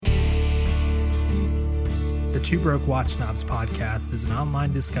Two Broke Watch Snobs podcast is an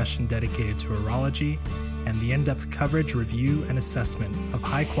online discussion dedicated to horology and the in-depth coverage, review, and assessment of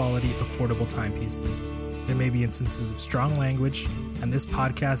high-quality, affordable timepieces. There may be instances of strong language, and this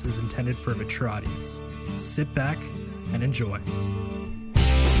podcast is intended for a mature audience. Sit back and enjoy.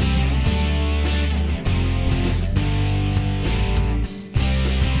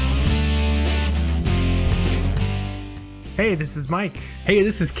 Hey, this is Mike. Hey,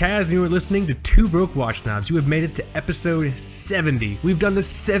 this is Kaz, and you are listening to Two Broke Watch Snobs. You have made it to episode 70. We've done this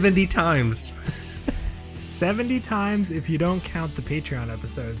 70 times. 70 times if you don't count the Patreon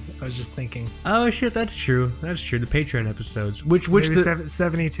episodes. I was just thinking. Oh, shit, that's true. That's true. The Patreon episodes. Maybe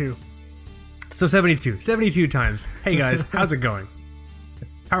 72. So 72. 72 times. Hey, guys, how's it going?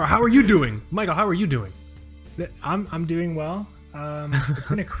 How are you doing? Michael, how are you doing? I'm doing well. It's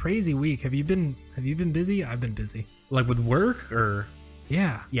been a crazy week. Have you been busy? I've been busy. Like with work or?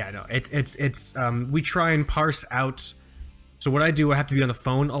 Yeah. Yeah, no. It's we try and parse out. So what I do, I have to be on the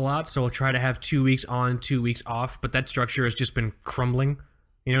phone a lot, so I'll try to have 2 weeks on, 2 weeks off, but that structure has just been crumbling.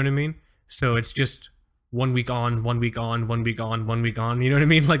 You know what I mean? So it's just 1 week on, 1 week on, 1 week on, 1 week on. You know what I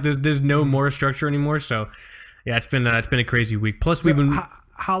mean? Like there's no more structure anymore. So yeah, it's been a crazy week. Plus we've been.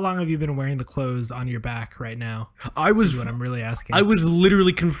 How long have you been wearing the clothes on your back right now? Is what I'm really asking. I was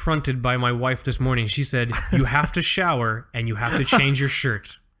literally confronted by my wife this morning. She said, "You have to shower and you have to change your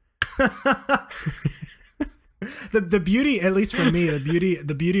shirt." The beauty, at least for me,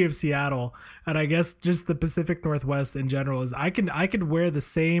 the beauty of Seattle, and I guess just the Pacific Northwest in general, is I could wear the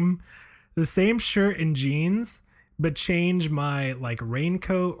same shirt and jeans, but change my like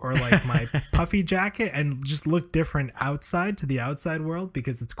raincoat or like my puffy jacket and just look different outside to the outside world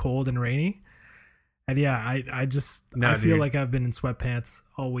because it's cold and rainy. And yeah, I feel like I've been in sweatpants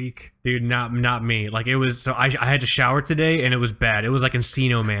all week. Dude, not me. Like it was, so I had to shower today and it was bad. It was like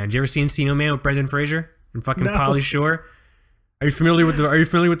Encino Man. Did you ever see Encino Man with Brendan Fraser and fucking Pauly Shore? Are you familiar with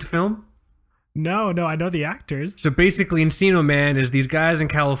the film? No, I know the actors. So basically, Encino Man is these guys in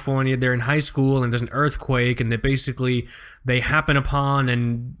California. They're in high school, and there's an earthquake, and they happen upon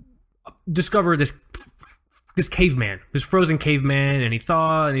and discover this caveman, this frozen caveman, and he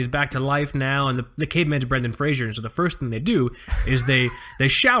thawed, and he's back to life now. And the caveman's Brendan Fraser, and so the first thing they do is they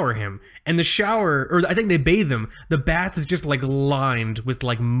shower him, and the shower, or I think they bathe him. The bath is just like lined with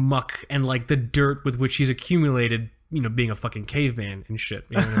like muck and like the dirt with which he's accumulated, you know, being a fucking caveman and shit.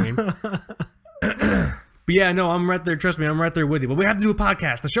 You know what I mean? But yeah, no, I'm right there. Trust me, I'm right there with you. But we have to do a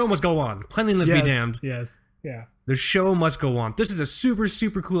podcast. The show must go on. Cleanliness be damned. Yes. Yeah. The show must go on. This is a super,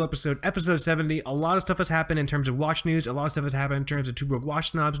 super cool episode. Episode 70. A lot of stuff has happened in terms of watch news. A lot of stuff has happened in terms of Two Broke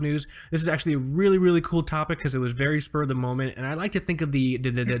Watch Snobs news. This is actually a really, really cool topic because it was very spur of the moment. And I like to think of the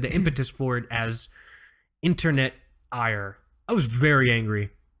impetus for it as internet ire. I was very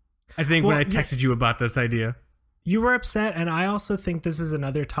angry, I think, when I texted you about this idea. You were upset, and I also think this is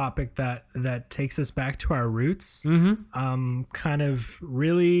another topic that takes us back to our roots. Mm-hmm. Kind of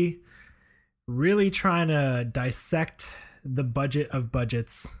really, really trying to dissect the budget of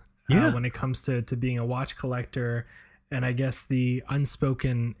budgets when it comes to being a watch collector, and I guess the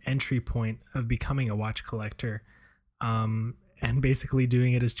unspoken entry point of becoming a watch collector, and basically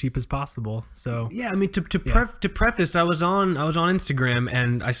doing it as cheap as possible. So yeah, I mean to preface, I was on Instagram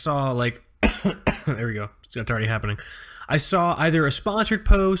and I saw like. There we go. It's already happening. I saw either a sponsored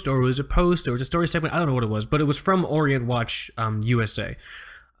post or it was a post or it was a story segment. I don't know what it was, but it was from Orient Watch USA.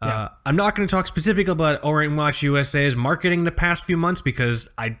 I'm not going to talk specifically about Orient Watch USA's marketing the past few months because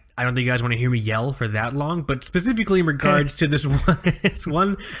I don't think you guys want to hear me yell for that long, but specifically in regards to this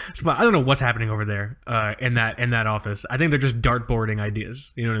one spot. I don't know what's happening over there in that office. I think they're just dartboarding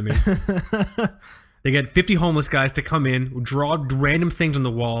ideas. You know what I mean? They get 50 homeless guys to come in, draw random things on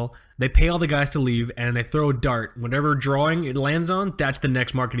the wall. They pay all the guys to leave, and they throw a dart. Whatever drawing it lands on, that's the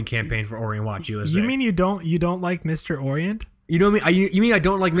next marketing campaign for Orient Watch USA. You mean you don't like Mr. Orient? You know what I mean? You mean I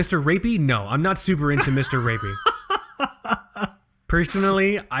don't like Mr. Rapey? No, I'm not super into Mr. Rapey.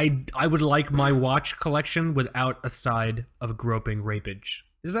 Personally, I would like my watch collection without a side of groping rapage.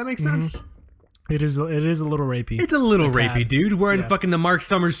 Does that make sense? Mm-hmm. It is a little rapey. It's a little rapey, dude. Wearing fucking the Mark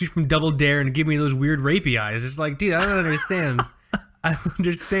Summers suit from Double Dare and give me those weird rapey eyes. It's like, dude, I don't understand. I don't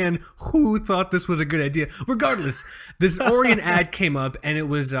understand who thought this was a good idea. Regardless, this Orient ad came up and it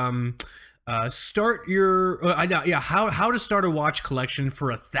was start your how to start a watch collection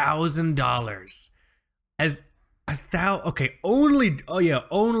for $1,000. As only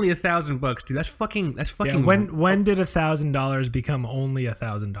 $1,000, dude. That's fucking. Yeah, when did $1,000 become only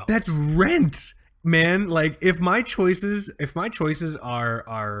 $1,000? That's rent, man. Like if my choices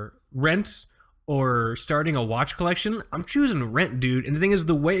are rent or starting a watch collection, I'm choosing rent, dude. And the thing is,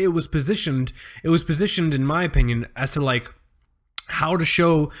 the way it was positioned, in my opinion, as to like how to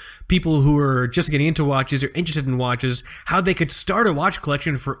show people who are just getting into watches or interested in watches how they could start a watch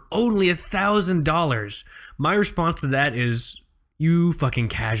collection for only $1,000. My response to that is, you fucking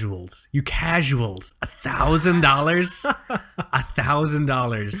casuals. You casuals. $1,000?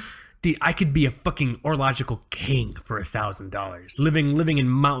 $1,000. Dude, I could be a fucking horological king for $1,000, living in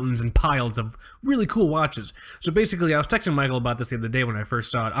mountains and piles of really cool watches. So basically, I was texting Michael about this the other day when I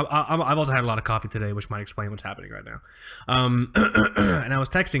first saw it. I've also had a lot of coffee today, which might explain what's happening right now. And I was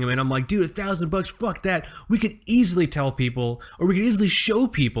texting him, and I'm like, dude, $1,000, fuck that. We could easily tell people, or we could easily show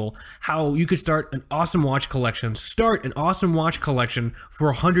people how you could start an awesome watch collection. Start an awesome watch collection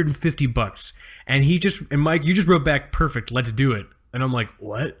for $150. And Mike, you just wrote back, perfect. Let's do it. And I'm like,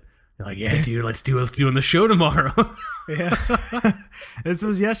 what? Like, yeah, dude, let's do it on the show tomorrow. Yeah. This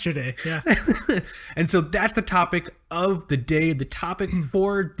was yesterday. Yeah. And so that's the topic of the day. The topic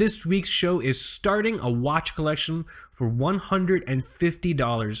for this week's show is starting a watch collection for $150.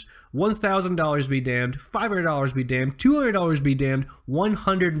 $1,000 be damned, $500 be damned, $200 be damned,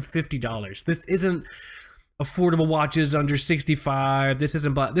 $150. This isn't affordable watches under 65. This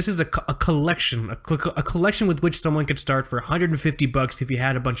isn't. This is a collection, a collection with which someone could start for $150 if you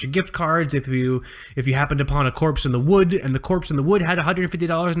had a bunch of gift cards. If you happened upon a corpse in the wood, and the corpse in the wood had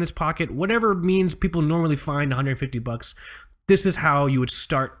 $150 in its pocket, whatever means people normally find $150. This is how you would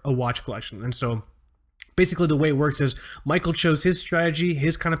start a watch collection. And so basically the way it works is Michael chose his strategy,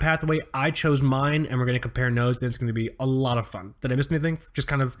 his kind of pathway. I chose mine, and we're going to compare notes, and it's going to be a lot of fun. Did I miss anything? Just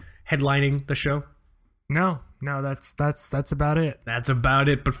kind of headlining the show? No, that's about it. That's about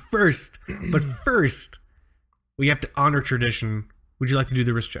it. But first, we have to honor tradition. Would you like to do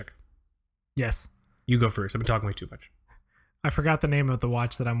the wrist check? Yes. You go first. I've been talking way too much. I forgot the name of the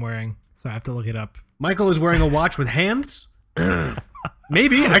watch that I'm wearing, so I have to look it up. Michael is wearing a watch with hands.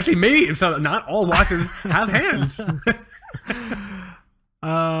 Maybe. Actually, maybe. So not all watches have hands.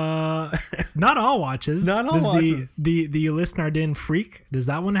 Not all watches. Not all watches. The Ulysse Nardin Freak, does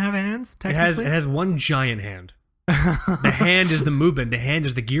that one have hands? It has one giant hand. The hand is the movement. The hand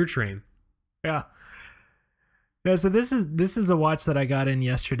is the gear train. Yeah. Yeah. So this is a watch that I got in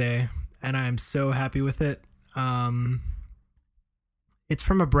yesterday, and I am so happy with it. It's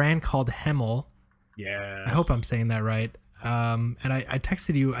from a brand called Hemel. Yeah. I hope I'm saying that right. And I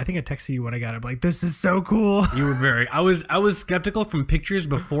texted you. I think I texted you when I got it. I'm like, this is so cool. You were very. I was skeptical from pictures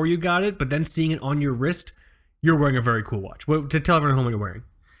before you got it, but then seeing it on your wrist, you're wearing a very cool watch. To tell everyone what you're wearing.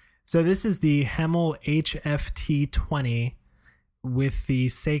 So this is the Hemel HFT20 with the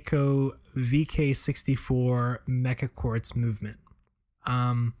Seiko VK64 Mecha Quartz movement.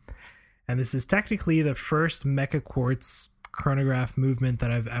 And this is technically the first Mecha Quartz chronograph movement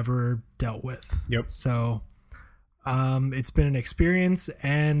that I've ever dealt with. Yep. So it's been an experience,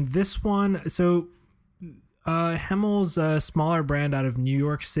 and this one, so Hemel's a smaller brand out of New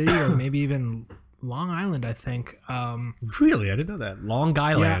York City, or maybe even Long Island, I think. Really, I didn't know that. Long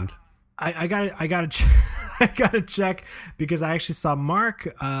Island. Yeah, I gotta I gotta check, because I actually saw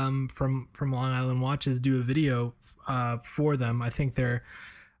Mark from Long Island Watches do a video for them. I think they're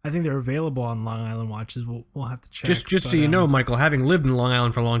available on Long Island Watches. We'll have to check. Just so you know, Michael, having lived in Long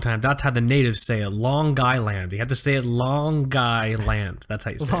Island for a long time, that's how the natives say it. Long Guy Land. You have to say it Long Guy Land. That's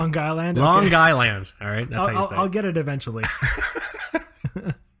how you say Long it. Guy Land? Long Okay. Guy Land. All right? That's how you say it. I'll get it eventually.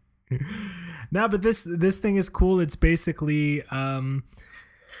 No, but this thing is cool. It's basically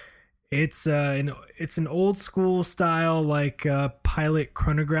it's an old school style, like pilot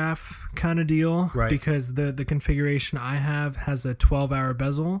chronograph kind of deal, right? Because the configuration I have has a 12-hour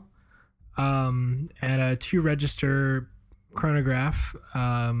bezel, and a 2-register chronograph.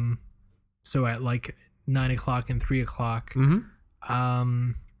 So at like 9 o'clock and 3 o'clock,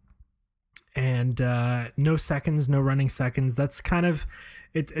 and no seconds, no running seconds. That's kind of.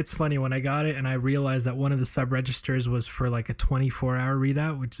 It's funny, when I got it and I realized that one of the sub-registers was for like a 24-hour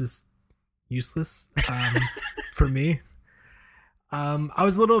readout, which is useless for me. I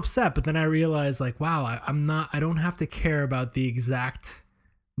was a little upset, but then I realized, like, wow, I don't have to care about the exact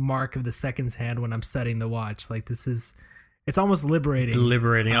mark of the seconds hand when I'm setting the watch. Like, it's almost liberating. I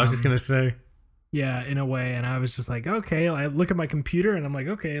was just going to say. Yeah, in a way. And I was just like, okay, I look at my computer and I'm like,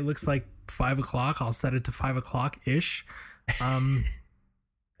 okay, it looks like 5 o'clock. I'll set it to 5 o'clock-ish.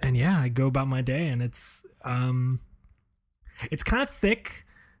 And yeah, I go about my day, and it's kind of thick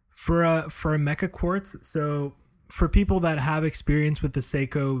for a Mecha Quartz. So for people that have experience with the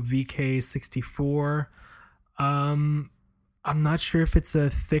Seiko VK64, I'm not sure if it's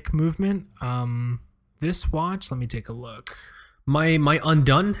a thick movement. This watch, let me take a look. My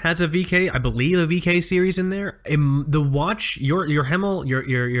Undone has a VK, I believe a VK series in there. The watch, your Hemel,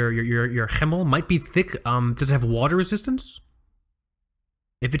 your Hemel might be thick. Does it have water resistance?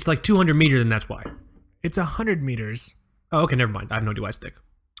 If it's like 200 meters, then that's why. It's 100 meters. Oh, okay, never mind. I have no idea why it's thick.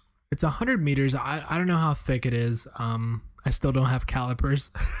 It's 100 meters. I don't know how thick it is. I still don't have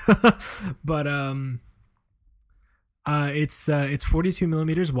calipers, but it's 42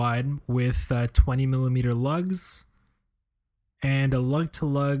 millimeters wide with 20 millimeter lugs and a lug to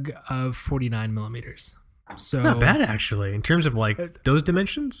lug of 49 millimeters. So it's not bad actually in terms of like those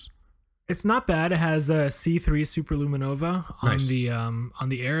dimensions. It's not bad. It has a C3 Superluminova on Nice. the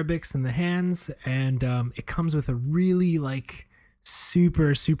Arabics and the hands, and it comes with a really like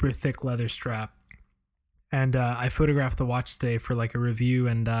super thick leather strap. And I photographed the watch today for like a review,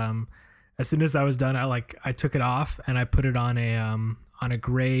 and as soon as I was done, I took it off and I put it on a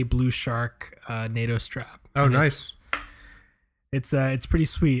gray Blue Shark NATO strap. Oh, And nice. It's pretty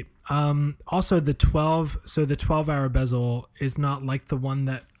sweet. Also the 12-hour bezel is not like the one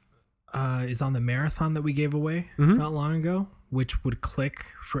that is on the Marathon that we gave away not long ago, which would click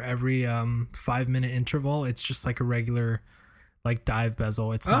for every 5-minute interval. It's just like a regular like dive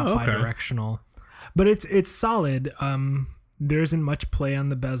bezel. It's not bidirectional, but it's solid. There isn't much play on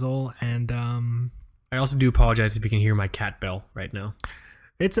the bezel, and I also do apologize if you can hear my cat bell right now.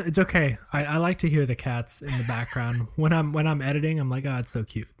 it's okay. I like to hear the cats in the background when I'm editing. I'm like, oh, it's so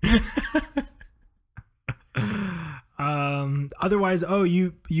cute. Otherwise,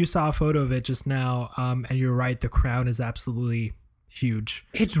 you saw a photo of it just now, and you're right. The crown is absolutely huge.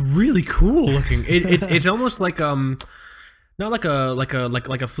 It's really cool looking. It's almost like not like a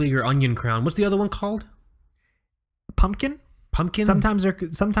Flieger onion crown. What's the other one called? Pumpkin. Pumpkin. Sometimes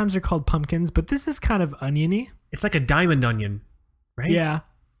they're called pumpkins, but this is kind of oniony. It's like a diamond onion, right? Yeah.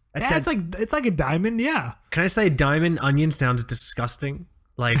 It's like a diamond. Yeah. Can I say diamond onion sounds disgusting?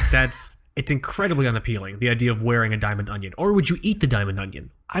 Like that's. It's incredibly unappealing, the idea of wearing a diamond onion. Or would you eat the diamond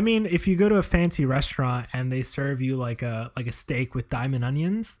onion? I mean, if you go to a fancy restaurant and they serve you like a steak with diamond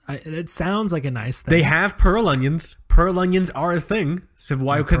onions, it sounds like a nice thing. They have pearl onions. Pearl onions are a thing. So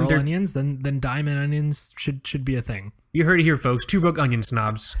why couldn't pearl onions? Then diamond onions should be a thing. You heard it here, folks. Two Broke Onion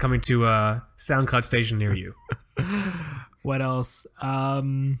Snobs coming to a SoundCloud station near you. What else?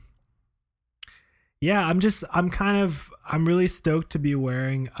 Yeah, I'm really stoked to be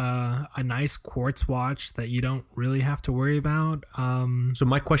wearing a nice quartz watch that you don't really have to worry about. So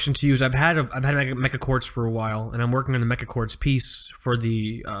my question to you is, I've had Mecha Quartz for a while, and I'm working on the Mecha Quartz piece for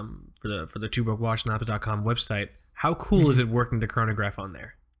the twobrokeWatchSnobs.com website. How cool is it working the chronograph on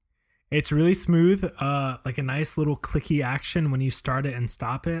there? It's really smooth, like a nice little clicky action when you start it and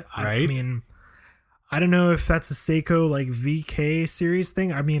stop it. Right. I mean, I don't know if that's a Seiko like VK series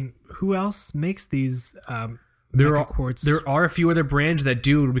thing. I mean, who else makes these Mecha Quartz? There are a few other brands that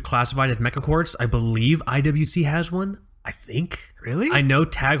do would be classified as Mecha Quartz. I believe IWC has one. I think. Really? I know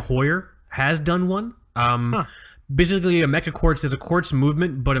Tag Heuer has done one. Basically, a Mecha Quartz is a quartz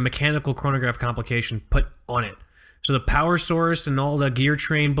movement, but a mechanical chronograph complication put on it. So the power source and all the gear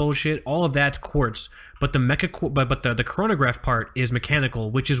train bullshit, all of that's quartz, but the chronograph part is mechanical,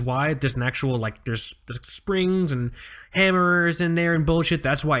 which is why there's an actual like there's springs and hammers in there and bullshit.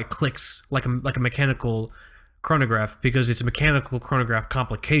 That's why it clicks like a mechanical chronograph, because it's a mechanical chronograph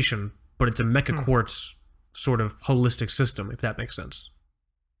complication, but it's a Mecha Quartz sort of holistic system, if that makes sense.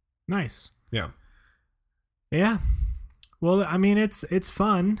 Nice. Yeah. Yeah. Well, I mean, it's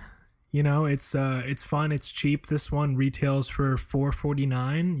fun. You know, it's fun. It's cheap. This one retails for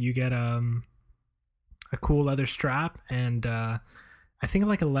 $449. You get a cool leather strap and I think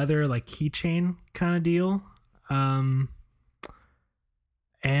like a leather like keychain kind of deal. Yeah,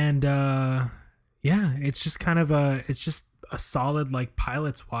 it's just kind of it's just a solid like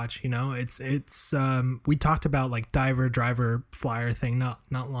pilot's watch. You know, it's we talked about like diver, driver, flyer thing not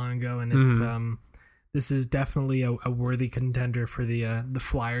long ago, and it's this is definitely a worthy contender for the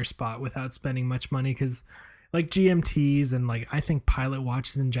flyer spot without spending much money, because like GMTs and like I think pilot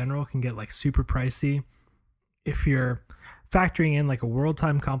watches in general can get like super pricey if you're factoring in like a world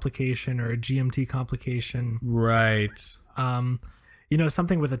time complication or a GMT complication. Right. You know,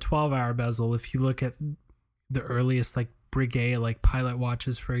 something with a 12-hour bezel, if you look at the earliest like Breguet like pilot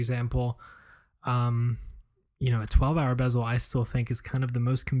watches, for example, you know, a 12-hour bezel I still think is kind of the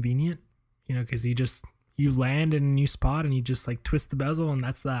most convenient. You know, because you land in a new spot and you just like twist the bezel and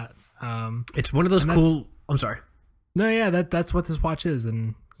that's that. It's one of those cool. I'm sorry. No, yeah, that's what this watch is,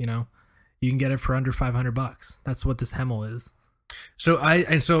 and you know, you can get it for under $500. That's what this Hemel is. So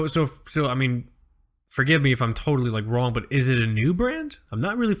I mean, forgive me if I'm totally like wrong, but is it a new brand? I'm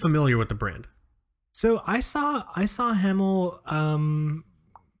not really familiar with the brand. So I saw Hemel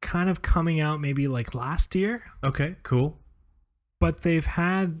kind of coming out maybe like last year, Okay, cool. but they've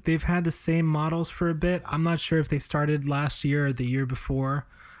had the same models for a bit. I'm not sure if they started last year or the year before.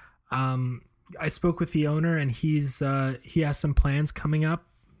 I spoke with the owner, and he has some plans coming up.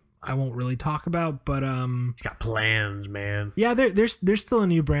 I won't really talk about, but He's got plans, man. yeah, there's still a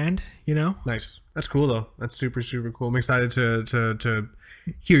new brand, you know. Nice. That's cool though. That's super super cool. I'm excited to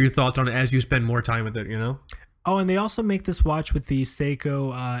hear your thoughts on it as you spend more time with it. You know. Oh, and they also make this watch with the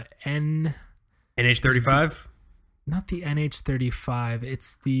Seiko NH35, not the NH35.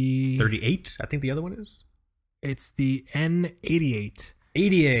 It's the 38. I think the other one is N88.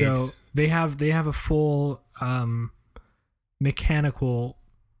 88. So they have a full mechanical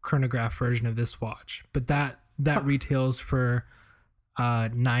chronograph version of this watch, but that retails for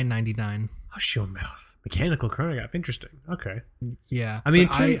 $9.99. Hush your mouth. Mechanical chronograph. Interesting. Okay. Yeah, I mean,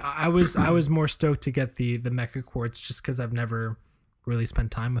 but I was more stoked to get the Mecha Quartz just because I've never really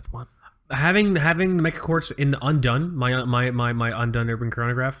spent time with one. Having the Mecha Quartz in the Undone, my Undone Urban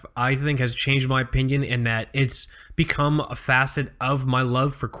Chronograph, I think has changed my opinion in that it's become a facet of my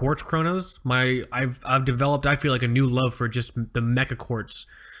love for quartz chronos. I've developed, I feel like, a new love for just the Mecha Quartz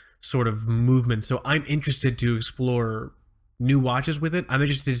sort of movement. So I'm interested to explore new watches with it. I'm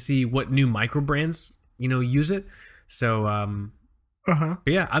interested to see what new micro brands use it. So but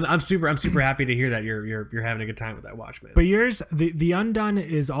yeah, I'm super happy to hear that you're having a good time with that watch, man. But yours, the Undone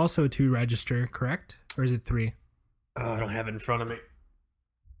is also 2 register, correct? Or is it 3? Oh, I don't have it in front of me.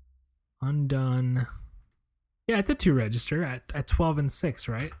 Undone. Yeah, it's a 2 register at 12 and 6,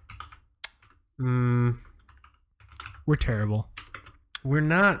 right? We're terrible. We're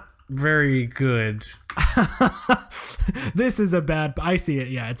not very good. This is a bad. I see it.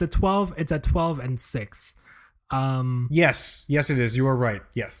 Yeah, it's a 12. It's at 12 and 6. Yes, it is. You are right.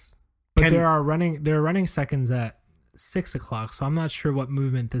 Yes, but they're running seconds at 6 o'clock. So I'm not sure what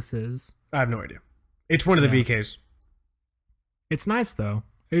movement this is. I have no idea. It's one of the VKs. It's nice though.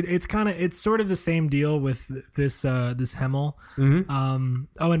 It's sort of the same deal with this Hemel. Mm-hmm.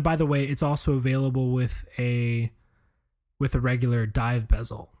 Oh, and by the way, it's also available with a regular dive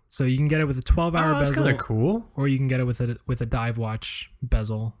bezel. So you can get it with a 12-hour bezel. That's kind of cool. Or you can get it with a dive watch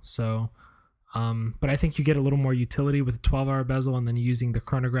bezel. So, but I think you get a little more utility with a 12-hour bezel and then using the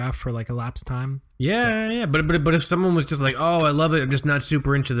chronograph for like elapsed time. Yeah. But if someone was just like, oh, I love it, I'm just not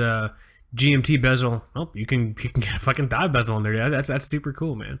super into the GMT bezel. Oh, you can get a fucking dive bezel in there. Yeah, that's super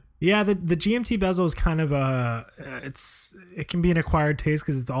cool, man. Yeah, the GMT bezel is kind of it can be an acquired taste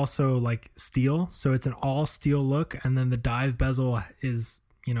because it's also like steel, so it's an all steel look, and then the dive bezel is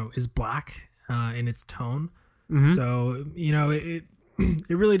black in its tone. Mm-hmm. So it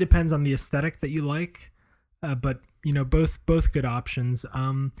really depends on the aesthetic that you like, but both good options.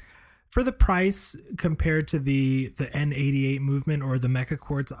 For the price compared to the N88 movement or the Mecha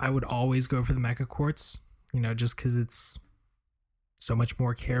Quartz, I would always go for the Mecha Quartz, just because it's so much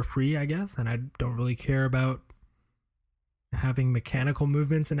more carefree, I guess, and I don't really care about having mechanical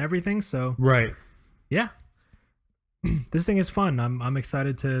movements and everything. So right, yeah, this thing is fun. I'm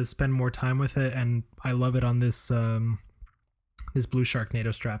excited to spend more time with it, and I love it on this this Blue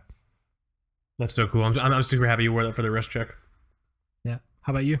Sharknado strap. That's so cool. I'm super happy you wore that for the wrist check. Yeah.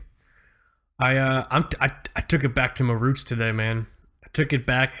 How about you? I took it back to my roots today, man. I took it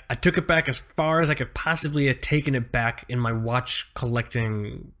back as far as I could possibly have taken it back in my watch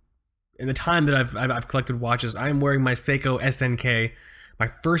collecting. In the time that I've collected watches, I am wearing my Seiko SNK, my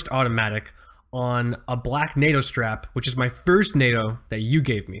first automatic, on a black NATO strap, which is my first NATO that you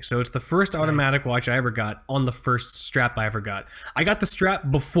gave me. So it's the first automatic watch I ever got on the first strap I ever got. I got the strap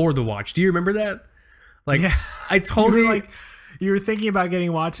before the watch. Do you remember that? Like, yeah. I totally you were thinking about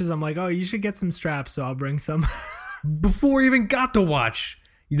getting watches. I'm like, oh, you should get some straps, so I'll bring some. Before I even got the watch.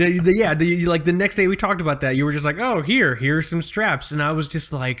 Like the next day we talked about that. You were just like, oh, here's some straps. And I was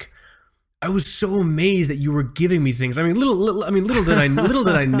just like, I was so amazed that you were giving me things. I mean, little did I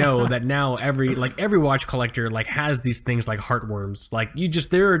know that now every watch collector like has these things like heartworms. Like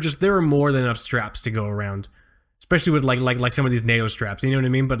there are more than enough straps to go around. Especially with like some of these NATO straps, you know what I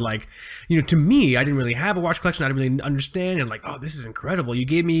mean? But like, to me, I didn't really have a watch collection. I didn't really understand. And like, oh, this is incredible. You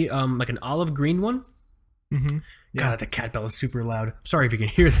gave me like an olive green one. Mm-hmm. Yeah. God, the cat bell is super loud. Sorry if you can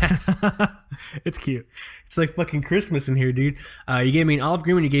hear that. It's cute. It's like fucking Christmas in here, dude. You gave me an olive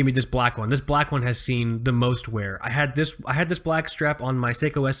green one. You gave me this black one. This black one has seen the most wear. I had this black strap on my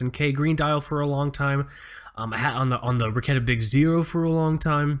Seiko SNK green dial for a long time. I had on the Raketa Big Zero for a long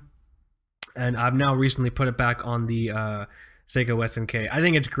time. And I've now recently put it back on the Seiko SNK. I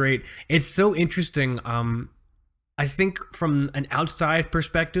think it's great. It's so interesting. I think from an outside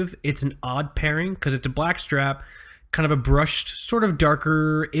perspective, it's an odd pairing because it's a black strap, kind of a brushed, sort of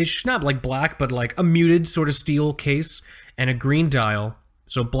darker-ish, not like black, but like a muted sort of steel case, and a green dial.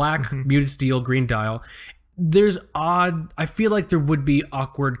 So black, muted steel, green dial. There's odd, I feel like there would be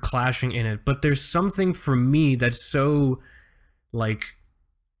awkward clashing in it, but there's something for me that's so, like,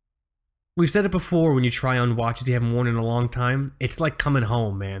 we've said it before, when you try on watches you haven't worn in a long time, it's like coming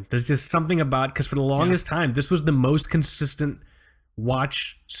home, man. There's just something about, because for the longest time, this was the most consistent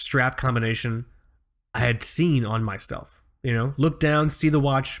watch strap combination I had seen on myself. You know, look down, see the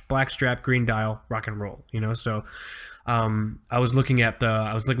watch, black strap, green dial, rock and roll. You know, so I was looking at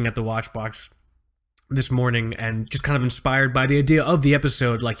the watch box this morning and just kind of inspired by the idea of the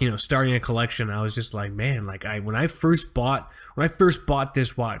episode, like, you know, starting a collection. I was just like, man, like when I first bought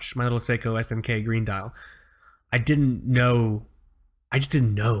this watch, my little Seiko SNK green dial, I didn't know what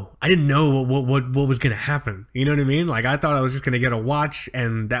was gonna happen. You know what I mean? Like, I thought I was just gonna get a watch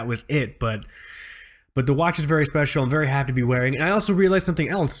and that was it. But the watch is very special. I'm very happy to be wearing. And I also realized something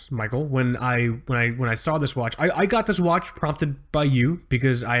else, Michael, when I saw this watch. I got this watch prompted by you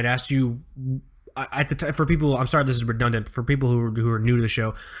because I had asked you at the time. For people, I'm sorry if this is redundant, for people who are new to the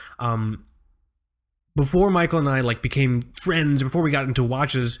show, before Michael and I like became friends, before we got into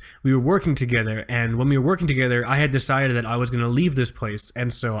watches, we were working together. And when we were working together, I had decided that I was going to leave this place.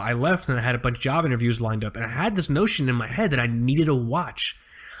 And so I left and I had a bunch of job interviews lined up. And I had this notion in my head that I needed a watch.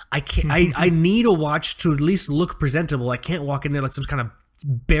 I need a watch to at least look presentable. I can't walk in there like some kind of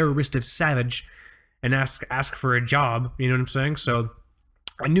bare-wristed savage and ask for a job. You know what I'm saying? So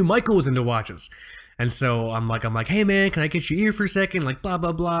I knew Michael was into watches. And so I'm like, hey man, can I get your ear for a second? Like, blah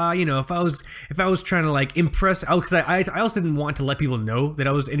blah blah. You know, if I was trying to like impress, because I also didn't want to let people know that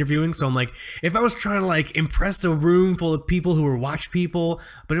I was interviewing. So I'm like, if I was trying to like impress a room full of people who were watch people,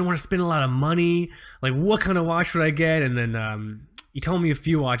 but didn't want to spend a lot of money, like what kind of watch would I get? And then he told me a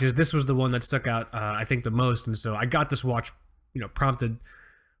few watches. This was the one that stuck out, I think, the most. And so I got this watch, you know, prompted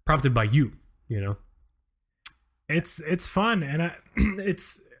by you. You know, it's fun, and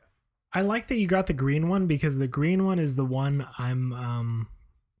I like that you got the green one, because the green one is the one I'm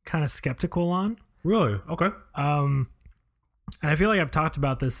kind of skeptical on. Really? Okay. And I feel like I've talked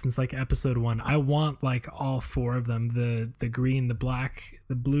about this since like episode 1. I want like all 4 of them: the green, the black,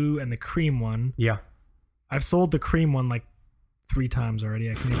 the blue, and the cream one. Yeah. I've sold the cream one like 3 times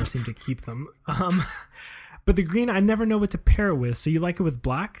already. I can never seem to keep them. But the green, I never know what to pair it with. So you like it with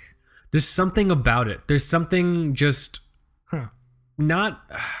black? There's something about it. There's something just not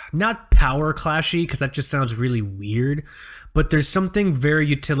power clashy, because that just sounds really weird. But there's something very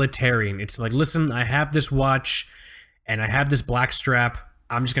utilitarian. It's like, listen, I have this watch and I have this black strap.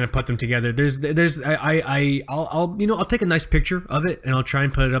 I'm just gonna put them together. I'll take a nice picture of it and I'll try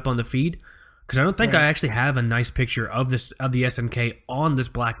and put it up on the feed. Because I don't think I actually have a nice picture of the SNK on this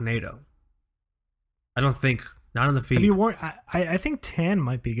black NATO. I don't think, not on the feed. Have you worn? I think tan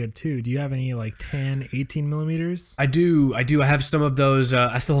might be good too. Do you have any like tan 18 millimeters? I do. I have some of those.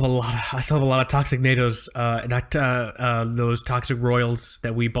 I still have a lot of toxic NATOs. Not those toxic Royals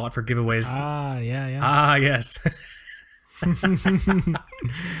that we bought for giveaways. Ah, yeah. Ah, yes.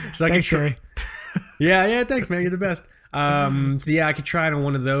 So thanks, Jerry. Yeah. Thanks, man. You're the best. So yeah, I could try it on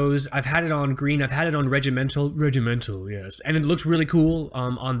one of those. I've had it on green. I've had it on regimental, yes, and it looks really cool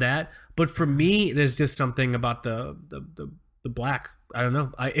on that. But for me, there's just something about the black. I don't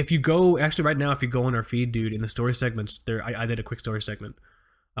know. If you go right now, if you go on our feed, dude, in the story segments, I did a quick story segment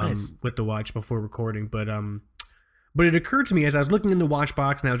nice. with the watch before recording, but it occurred to me as I was looking in the watch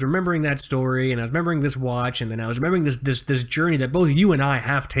box and I was remembering that story and I was remembering this watch and then I was remembering this journey that both you and I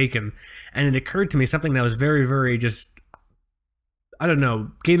have taken, and it occurred to me something that was very, very just, I don't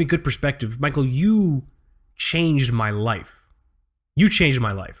know, gave me good perspective. Michael, you changed my life. You changed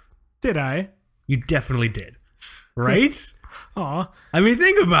my life. Did I? You definitely did. Right? Aw. I mean,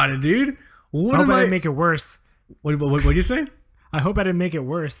 think about it, dude. I hope I didn't make it worse. What'd you say? I hope I didn't make it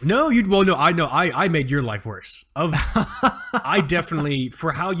worse. No, I know. I made your life worse. I definitely,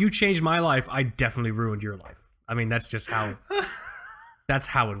 for how you changed my life, I definitely ruined your life. I mean, that's just how, that's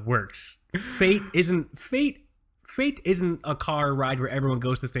how it works. Fate isn't a car ride where everyone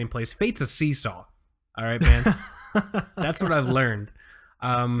goes to the same place. Fate's a seesaw. All right, man. That's what I've learned.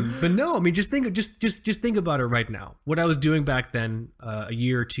 But no, I mean, just think about it right now. What I was doing back then, a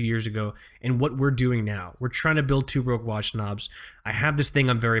year or 2 years ago, and what we're doing now. We're trying to build Two Broke Watch Snobs. I have this thing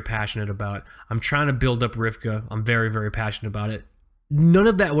I'm very passionate about. I'm trying to build up Rivka. I'm very, very passionate about it. None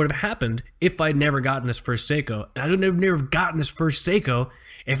of that would have happened if I'd never gotten this first Seiko. And I would have never gotten this first Seiko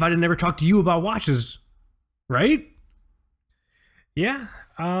if I'd never talked to you about watches. Right? Yeah.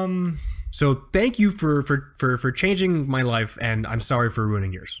 So So thank you for changing my life, and I'm sorry for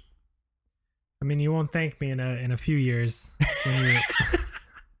ruining yours. I mean, you won't thank me in a few years when you're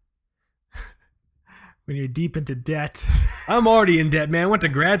when you're deep into debt. I'm already in debt, man. I went to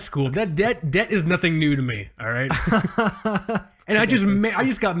grad school. That debt is nothing new to me. All right. And I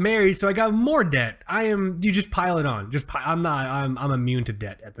just got married, so I got more debt. You just pile it on. I'm immune to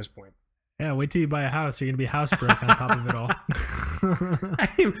debt at this point. Yeah, wait till you buy a house. You're gonna be housebroke on top of it all.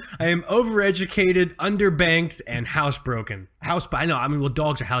 I am overeducated, underbanked, and housebroken. Dogs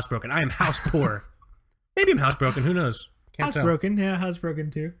are housebroken. I am house poor. Maybe I'm housebroken. Who knows? Can't tell. Housebroken, yeah,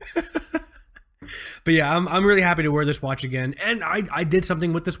 housebroken too. But yeah, I'm really happy to wear this watch again. And I did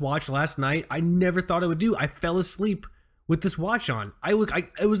something with this watch last night I never thought I would do. I fell asleep with this watch on.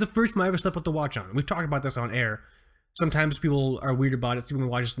 It was the first time I ever slept with the watch on. We've talked about this on air. Sometimes people are weird about it, sleeping with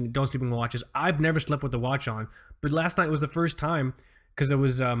watches and don't sleep with watches. I've never slept with the watch on, but last night was the first time because it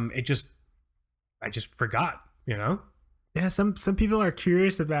was I just forgot, you know? Yeah, some people are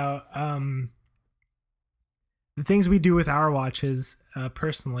curious about the things we do with our watches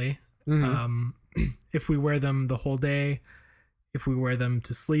personally. Mm-hmm. If we wear them the whole day, if we wear them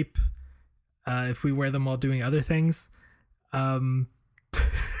to sleep, if we wear them while doing other things,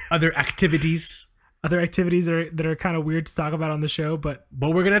 Other activities that are kind of weird to talk about on the show, but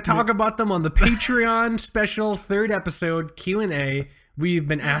we're gonna talk about them on the Patreon special 3rd episode Q&A. We've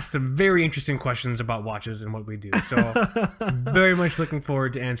been asked some very interesting questions about watches and what we do, so very much looking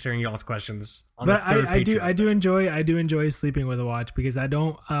forward to answering y'all's questions. But I do enjoy sleeping with a watch because I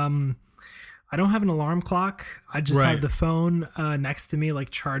don't have an alarm clock. I just have the phone next to me,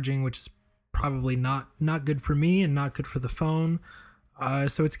 like charging, which is probably not good for me and not good for the phone.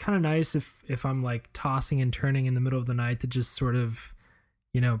 So it's kind of nice if I'm like tossing and turning in the middle of the night to just sort of,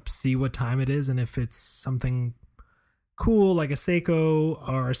 see what time it is. And if it's something cool like a Seiko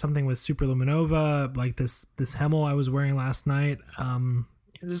or something with Super Luminova, like this Hemel I was wearing last night,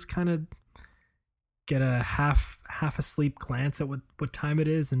 just kind of get a half asleep glance at what time it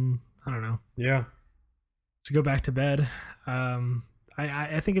is, and I don't know. Yeah. To go back to bed.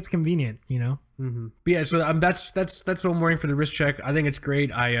 I think it's convenient, Mm-hmm. But yeah, so that's what I'm wearing for the wrist check. I think it's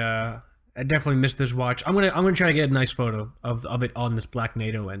great. I definitely missed this watch. I'm gonna try to get a nice photo of it on this Black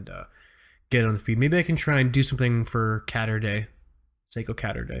NATO and get it on the feed. Maybe I can try and do something for Catter Day, Seiko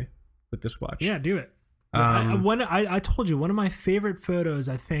Catter Day, with this watch. Yeah, do it. I told you one of my favorite photos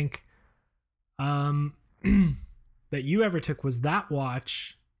I think that you ever took was that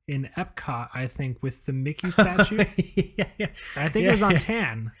watch in Epcot, I think, with the Mickey statue. Yeah. I think it was on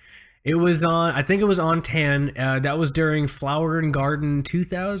tan. I think it was on tan. That was during Flower and Garden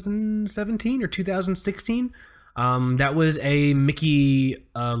 2017 or 2016. That was a Mickey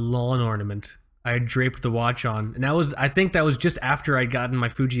lawn ornament I draped the watch on. And I think that was just after I'd gotten my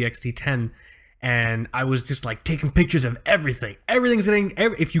Fuji X-T10. And I was just like taking pictures of everything.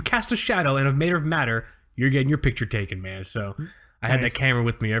 If you cast a shadow and have made of matter, you're getting your picture taken, man. So I had that camera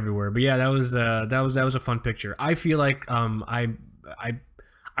with me everywhere. But yeah, that was a fun picture. I feel like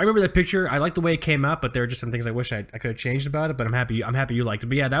I remember that picture. I like the way it came out, but there are just some things I wish I could have changed about it. But I'm happy you liked it.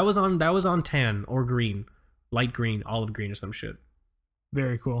 But yeah, that was on tan or green, light green, olive green, or some shit.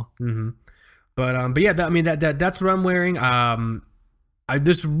 Very cool. Mm-hmm. But yeah, that's what I'm wearing.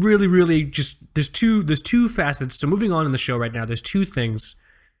 This really just there's two facets. So moving on in the show right now, there's two things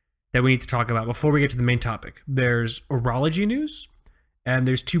that we need to talk about before we get to the main topic. There's Orology news, and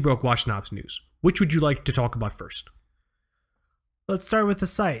there's Two Broke Watch Snobs news. Which would you like to talk about first? Let's start with the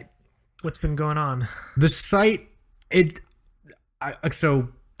site. What's been going on? The site, so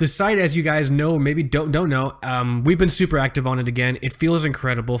the site, as you guys know, maybe don't know, we've been super active on it again. It feels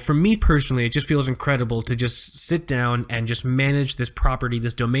incredible. For me personally, it just feels incredible to just sit down and just manage this property,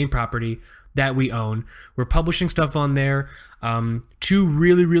 this domain property that we own. We're publishing stuff on there. Two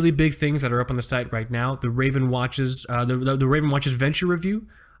really, really big things that are up on the site right now: the Raven Watches, the Raven Watches Venture Review,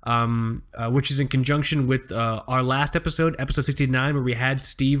 which is in conjunction with our last episode 69, where we had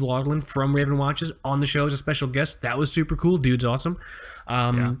Steve Laughlin from Raven Watches on the show as a special guest. That was super cool. Dude's awesome.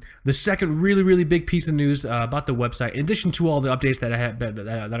 The second really, really big piece of news about the website, in addition to all the updates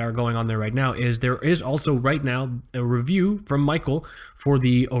that are going on there right now, is there is also right now a review from Michael for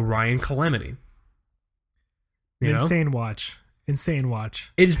the Orion Calamity. Insane watch.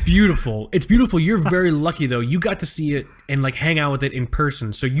 It's beautiful. You're very lucky though. You got to see it and like hang out with it in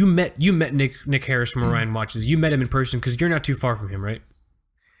person. So you met Nick Harris from Orion Watches. You met him in person because you're not too far from him, right?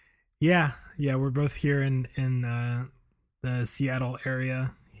 Yeah. We're both here in the Seattle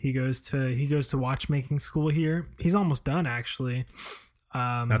area. He goes to watchmaking school here. He's almost done actually.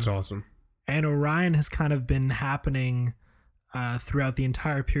 That's awesome. And Orion has kind of been happening throughout the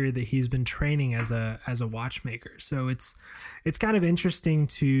entire period that he's been training as a watchmaker. So it's kind of interesting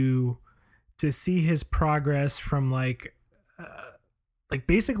to see his progress from like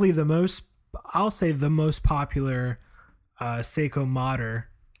basically the most popular Seiko modder.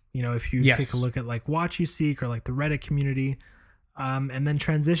 You know, if you take a look at like Watch You Seek or like the Reddit community, and then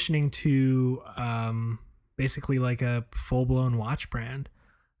transitioning to basically like a full-blown watch brand.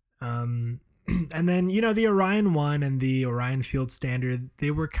 And then, you know, the Orion 1 and the Orion Field Standard,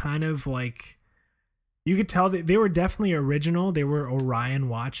 they were kind of like, you could tell that they were definitely original. They were Orion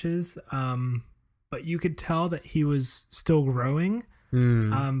watches, but you could tell that he was still growing.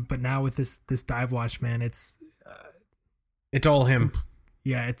 But now with this dive watch, man, it's all him.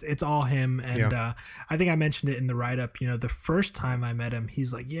 Yeah, it's all him. And I think I mentioned it in the write-up. You know, the first time I met him,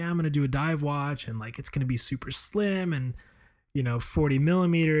 he's like, yeah, I'm going to do a dive watch, and like it's going to be super slim and, you know, 40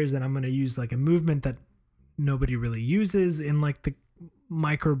 millimeters, and I'm going to use like a movement that nobody really uses in like the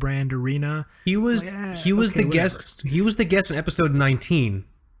micro brand arena. He was the guest in episode 19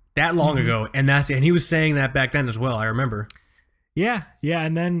 that long ago, and he was saying that back then as well. I remember. Yeah.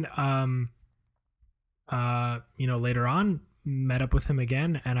 And then you know, later on met up with him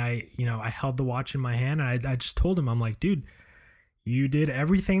again, and I held the watch in my hand, and I just told him, I'm like, dude, you did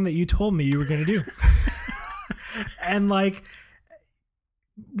everything that you told me you were going to do. And like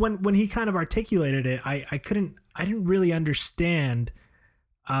when he kind of articulated it, I didn't really understand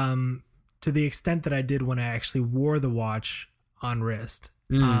to the extent that I did when I actually wore the watch on wrist.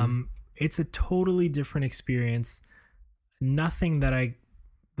 It's a totally different experience. Nothing that I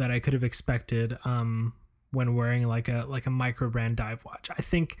could have expected when wearing like a micro brand dive watch. I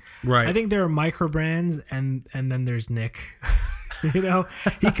think there are micro brands and then there's Nick. You know,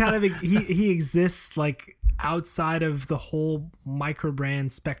 he kind of he exists like outside of the whole micro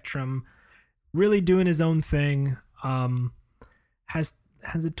brand spectrum, really doing his own thing. Has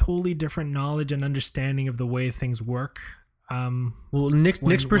a totally different knowledge and understanding of the way things work. Well,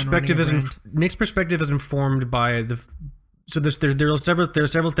 Nick's perspective is informed by the. So there's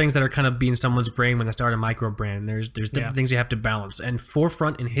several things that are kind of be in someone's brain when they start a micro brand. There's different things you have to balance, and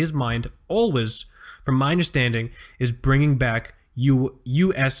forefront in his mind always, from my understanding, is bringing back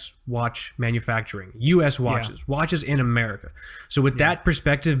U.S. watch manufacturing, U.S. watches in America. So with that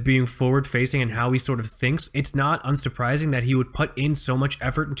perspective being forward facing and how he sort of thinks, it's not unsurprising that he would put in so much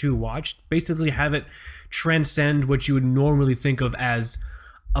effort into a watch, basically have it transcend what you would normally think of as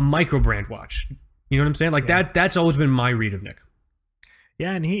a micro brand watch. You know what I'm saying? Like that's always been my read of Nick.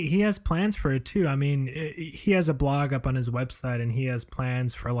 Yeah, and he has plans for it too. I mean, he has a blog up on his website, and he has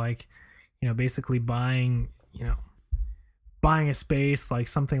plans for like, you know, basically buying a space, like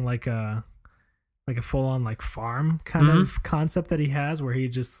something like a full on like farm kind of concept that he has, where he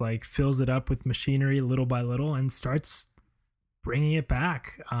just like fills it up with machinery little by little and starts bringing it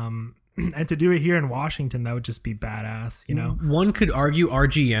back. And to do it here in Washington, that would just be badass, you know? One could argue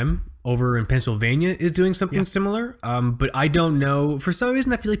RGM over in Pennsylvania is doing something similar, but I don't know. For some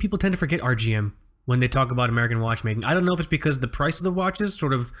reason, I feel like people tend to forget RGM when they talk about American watchmaking. I don't know if it's because the price of the watches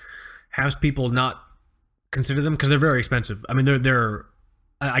sort of has people not consider them, because they're very expensive. I mean,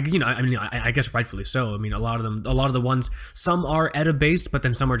 I guess rightfully so. I mean, a lot of the ones, some are ETA based, but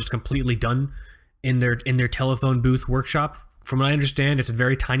then some are just completely done in their telephone booth workshop. From what I understand, it's a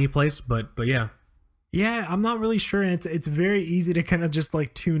very tiny place, but yeah. Yeah, I'm not really sure. And it's very easy to kind of just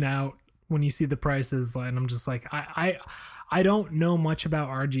like tune out when you see the prices. And I'm just like, I don't know much about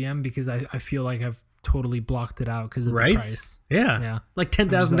RGM because I feel like I've totally blocked it out because of the price. Yeah. Like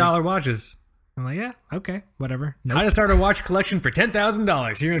 $10,000 watches. I'm like, yeah, okay, whatever. Nope. How to start a watch collection for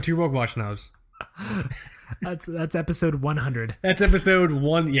 $10,000 here on Two Broke Watch Snobs. That's episode 100. That's episode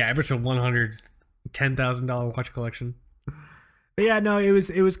 1. Yeah, episode 100. $10,000 watch collection. But yeah, no, it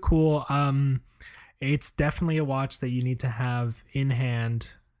was cool. It's definitely a watch that you need to have in hand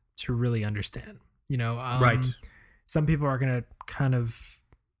to really understand. You know, right. Some people are gonna kind of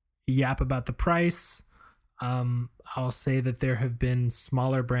yap about the price. I'll say that there have been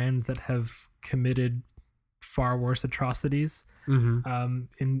smaller brands that have committed far worse atrocities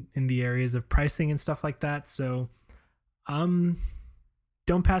in the areas of pricing and stuff like that. So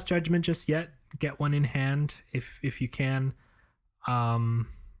don't pass judgment just yet. Get one in hand if you can.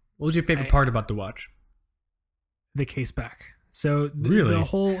 What was your favorite part about the watch? The case back. So really?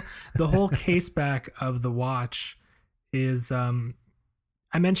 the whole case back of the watch is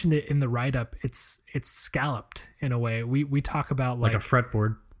I mentioned it in the write-up. It's scalloped in a way. We talk about like a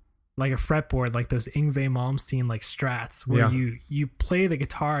fretboard. Like a fretboard, like those Yngwie Malmsteen like Strats, where you play the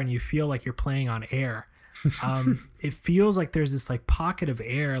guitar and you feel like you're playing on air. It feels like there's this like pocket of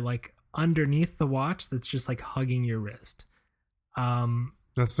air like underneath the watch that's just like hugging your wrist.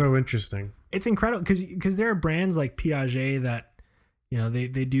 That's so interesting. It's incredible because there are brands like Piaget that, you know, they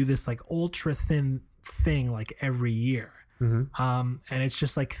do this like ultra thin thing like every year. And it's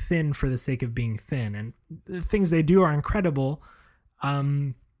just like thin for the sake of being thin, and the things they do are incredible,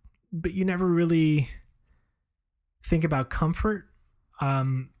 but you never really think about comfort.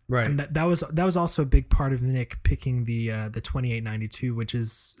 Right. And that was also a big part of Nick picking the 2892, which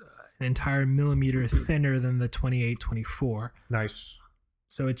is an entire millimeter thinner than the 2824. Nice.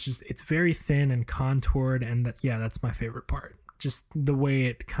 So it's very thin and contoured, and that's my favorite part. Just the way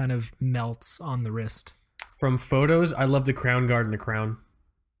it kind of melts on the wrist. From photos, I love the crown guard and the crown.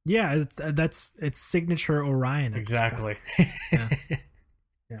 Yeah, it's signature Orion. Exactly. Yeah.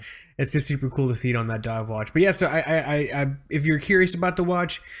 Yeah. It's just super cool to see it on that dive watch. But yeah, so I if you're curious about the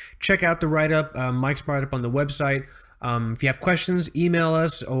watch, check out the write-up. Mike's brought it up on the website. If you have questions, email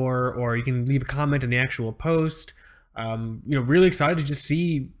us, or you can leave a comment in the actual post. Really excited to just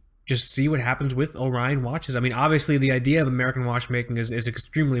see what happens with Orion watches. I mean, obviously the idea of American watchmaking is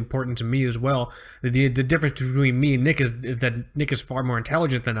extremely important to me as well. The difference between me and Nick is that Nick is far more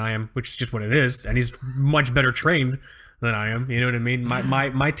intelligent than I am, which is just what it is, and he's much better trained than I am. You know what I mean?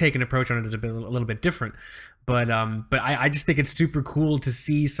 My take and approach on it is a little bit different, but I just think it's super cool to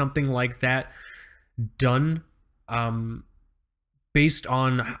see something like that done, based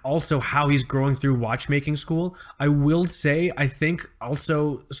on also how he's growing through watchmaking school. I will say, I think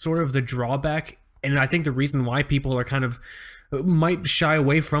also sort of the drawback, and I think the reason why people are kind of might shy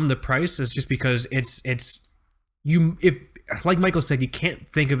away from the price is just because if like Michael said, you can't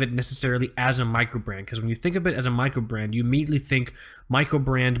think of it necessarily as a micro brand, because when you think of it as a micro brand, you immediately think micro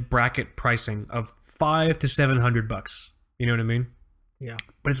brand bracket pricing of $500 to $700. You know what I mean? Yeah.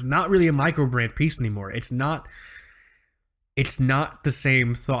 But it's not really a micro brand piece anymore. It's not the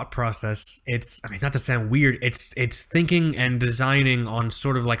same thought process. Not to sound weird, it's thinking and designing on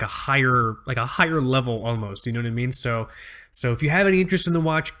sort of like a higher level almost. You know what I mean? So if you have any interest in the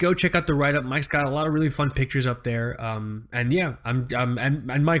watch, go check out the write-up. Mike's got a lot of really fun pictures up there. And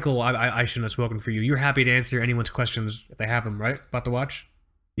Michael, I shouldn't have spoken for you. You're happy to answer anyone's questions if they have them, right? About the watch?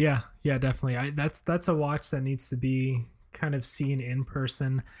 Yeah, definitely. That's a watch that needs to be kind of seen in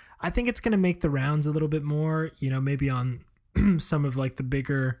person. I think it's going to make the rounds a little bit more, maybe on some of like the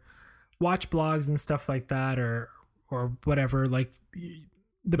bigger watch blogs and stuff like that, or whatever. Like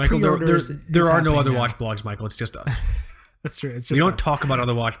the Michael, pre-orders, there are no other watch blogs, Michael. It's just us. That's true. It's just we don't talk about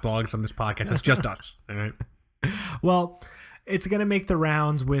other watch blogs on this podcast. It's just us. All right. Well, it's gonna make the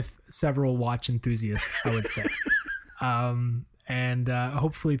rounds with several watch enthusiasts, I would say, and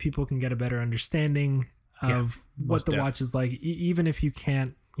hopefully people can get a better understanding of what the watch is like, even if you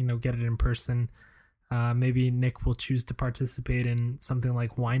can't, get it in person. Maybe Nick will choose to participate in something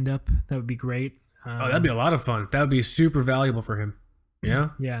like Wind Up. That would be great. That'd be a lot of fun. That would be super valuable for him. Yeah?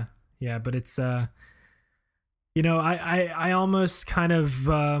 Yeah. But it's, I almost kind of,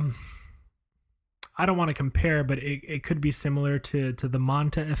 I don't want to compare, but it could be similar to the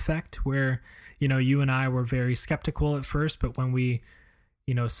Manta effect, where, you and I were very skeptical at first, but when we,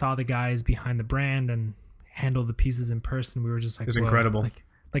 saw the guys behind the brand and handle the pieces in person, we were just like, it's incredible.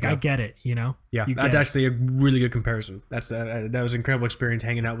 Like I get it, Yeah, that's actually a really good comparison. That was an incredible experience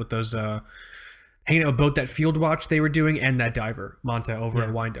hanging out with those, hanging out with both that field watch they were doing and that diver Manta over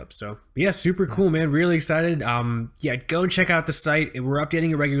at Wind Up. So yeah, super cool, man. Really excited. Go and check out the site. We're updating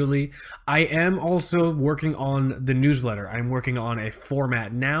it regularly. I am also working on the newsletter. I'm working on a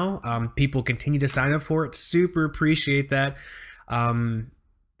format now. People continue to sign up for it. Super appreciate that.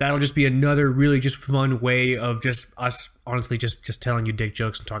 That'll just be another really just fun way of just us honestly just telling you dick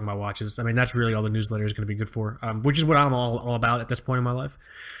jokes and talking about watches. I mean, that's really all the newsletter is going to be good for, which is what I'm all about at this point in my life.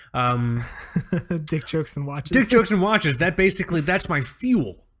 Dick jokes and watches. Dick jokes and watches. That's my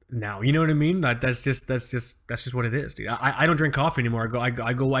fuel now. You know what I mean? That's just what it is, dude. I don't drink coffee anymore.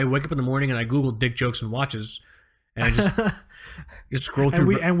 I wake up in the morning and I Google dick jokes and watches, and I just scroll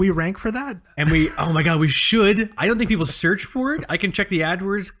through. And we rank for that. And oh my god, we should. I don't think people search for it. I can check the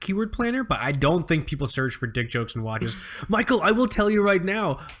AdWords keyword planner, but I don't think people search for dick jokes and watches. Michael, I will tell you right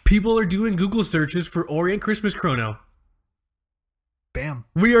now, people are doing Google searches for Orient Christmas Chrono. Bam.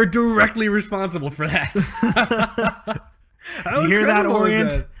 We are directly responsible for that. You hear that,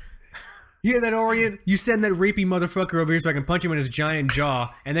 Orient? You hear that, Orient? You send that rapey motherfucker over here so I can punch him in his giant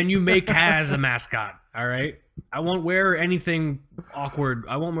jaw, and then you make Kaz the mascot, all right? I won't wear anything awkward.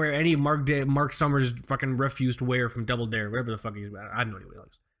 I won't wear any Mark Summers fucking refused wear from Double Dare, whatever the fuck he's about. I have no idea what he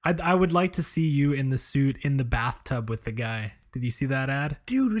likes. I would like to see you in the suit in the bathtub with the guy. Did you see that ad?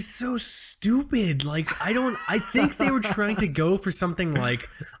 Dude, it was so stupid. Like, I think they were trying to go for something like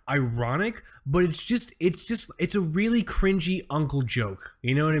ironic, but it's a really cringy uncle joke.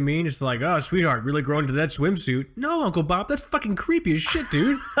 You know what I mean? It's like, oh, sweetheart, really grown into that swimsuit. No, Uncle Bob, that's fucking creepy as shit,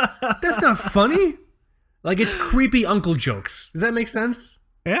 dude. That's not funny. Like, it's creepy uncle jokes. Does that make sense?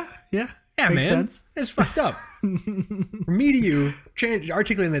 Yeah. Yeah, Makes man. sense. It's fucked up. From me to you,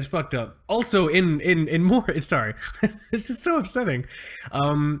 articulating that's fucked up. Also, in more, sorry, this is so upsetting.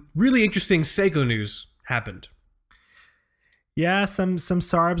 Really interesting Seiko news happened. Yeah, some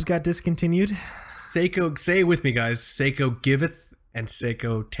Sarbs got discontinued. Seiko, say it with me, guys. Seiko giveth and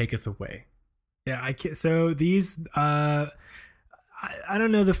Seiko taketh away. Yeah, I can't. So these, I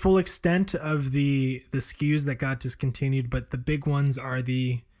don't know the full extent of the SKUs that got discontinued, but the big ones are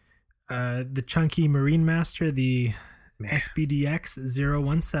the Chunky Marine Master, the SBDX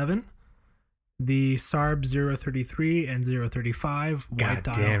 017, the Sarb 033 and 035, white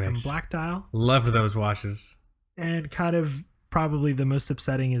dial and black dial. Love those watches. And kind of probably the most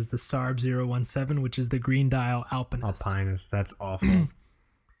upsetting is the Sarb 017, which is the green dial Alpinist. That's awful.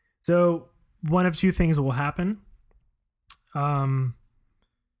 So one of two things will happen.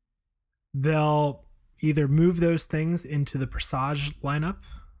 They'll either move those things into the Presage lineup.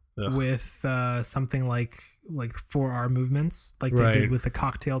 Ugh. With something like 4R movements, like they did with the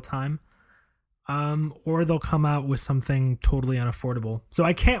Cocktail Time, or they'll come out with something totally unaffordable. So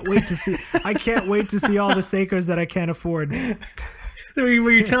I can't wait to see. I can't wait to see all the Seikos that I can't afford. So what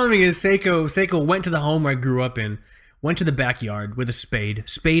you're telling me is Seiko went to the home I grew up in, went to the backyard with a spade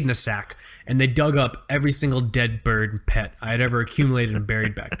and a sack, and they dug up every single dead bird and pet I had ever accumulated and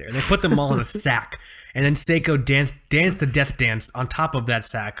buried back there. They put them all in a sack, and then Seiko danced the death dance on top of that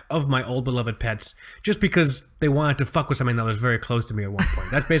sack of my old beloved pets, just because they wanted to fuck with something that was very close to me at one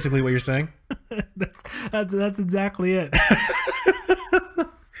point. That's basically what you're saying? That's exactly it.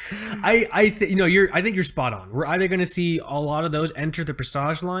 I think you're spot on. We're either going to see a lot of those enter the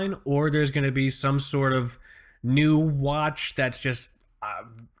Presage line, or there's going to be some sort of new watch that's just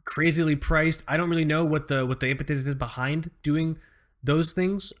crazily priced. I don't really know what the impetus is behind doing those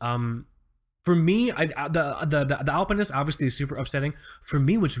things. For me, the Alpinist obviously is super upsetting. For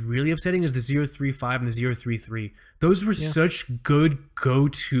me, what's really upsetting is the 035 and the 033. Those were such good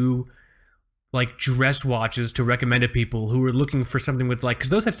go-to like dress watches to recommend to people who were looking for something with like, because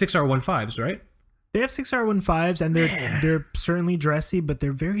those had 6R15s, right? They have 6R15s, and they're certainly dressy, but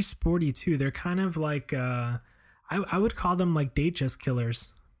they're very sporty too. They're kind of like I would call them like Datejust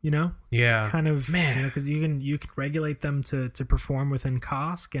killers, you know? Yeah. Kind of, because you can regulate them to perform within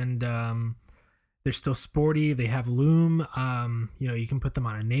COSC, and they're still sporty. They have loom. You can put them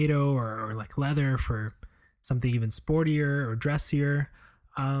on a NATO or like leather for something even sportier or dressier.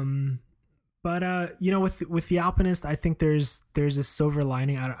 But with the Alpinist, I think there's a silver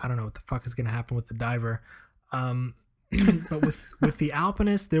lining. I don't know what the fuck is going to happen with the diver. But with the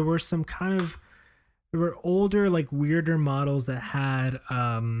Alpinist, there were some there were older, like weirder models that had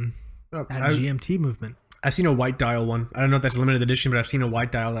GMT movement. I've seen a white dial one. I don't know if that's limited edition, but I've seen a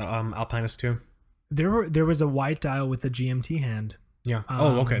white dial Alpinist too. There was a white dial with a GMT hand. Yeah.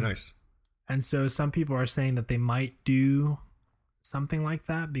 Okay, nice. And so some people are saying that they might do something like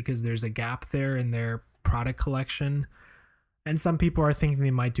that because there's a gap there in their product collection. And some people are thinking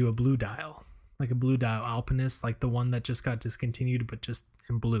they might do a blue dial, like a blue dial Alpinist, like the one that just got discontinued, but just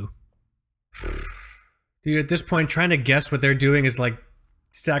in blue. Dude, at this point, trying to guess what they're doing is like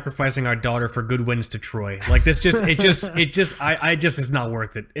sacrificing our daughter for good wins to Troy. Like this, it just is not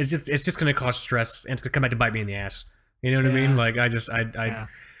worth it. It's just going to cause stress, and it's going to come back to bite me in the ass. You know what I mean? Like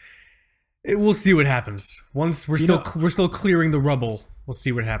we'll see what happens. Once we're still clearing the rubble, we'll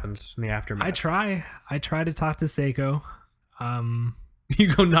see what happens in the aftermath. I try to talk to Seiko.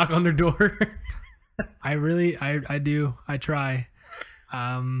 You go knock on their door. I do. I try.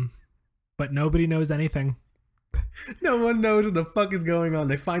 But nobody knows anything. No one knows what the fuck is going on.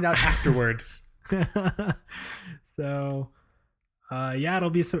 They find out afterwards. So, it'll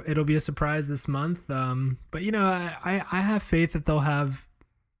be a surprise this month. But I have faith that they'll have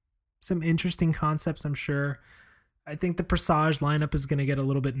some interesting concepts. I'm sure. I think the Presage lineup is going to get a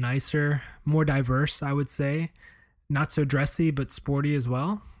little bit nicer, more diverse. I would say, not so dressy, but sporty as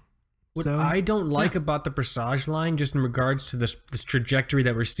well. What I don't like about the Presage line, just in regards to this trajectory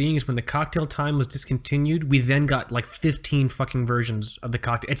that we're seeing, is when the Cocktail Time was discontinued, we then got like 15 fucking versions of the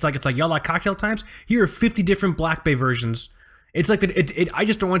cocktail. It's like y'all like Cocktail Times? Here are 50 different Black Bay versions. It's like I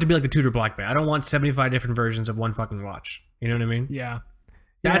just don't want it to be like the Tudor Black Bay. I don't want 75 different versions of one fucking watch. You know what I mean? Yeah.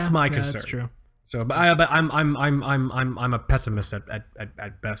 That's my concern. That's true. So, but I'm a pessimist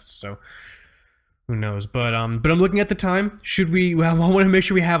at best. So who knows? But I'm looking at the time. Should we? Well, I want to make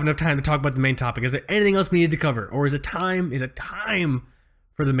sure we have enough time to talk about the main topic. Is there anything else we need to cover, or is it time? Is it time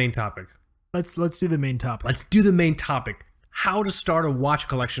for the main topic? Let's do the main topic. Let's do the main topic. How to start a watch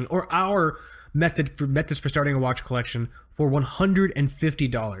collection, or our methods for starting a watch collection for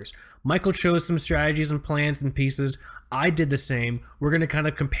 $150. Michael chose some strategies and plans and pieces. I did the same. We're going to kind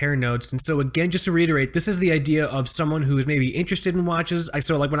of compare notes. And so again, just to reiterate, this is the idea of someone who is maybe interested in watches.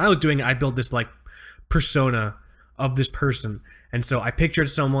 So like when I was doing it, I built this like persona of this person. And so I pictured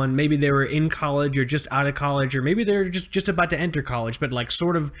someone, maybe they were in college or just out of college, or maybe they're just about to enter college, but like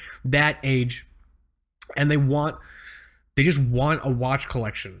sort of that age. And they just want a watch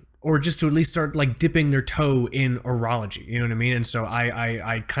collection, or just to at least start like dipping their toe in horology. You know what I mean? And so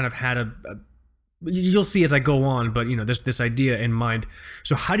I kind of had you'll see as I go on, but this idea in mind.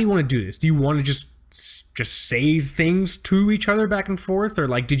 So how do you want to do this? Do you want to just say things to each other back and forth, or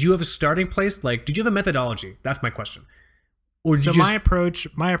like, did you have a starting place? Like, did you have a methodology? That's my question. Or did my approach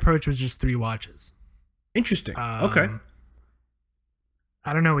was just 3 watches. Interesting. Okay.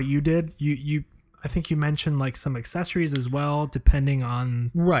 I don't know what you did. I think you mentioned like some accessories as well, depending on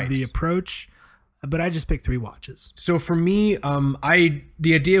the approach. But I just picked 3 watches. So for me,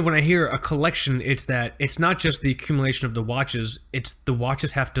 the idea of when I hear a collection, it's that it's not just the accumulation of the watches, it's the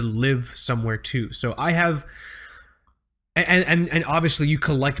watches have to live somewhere too. So I have, and obviously you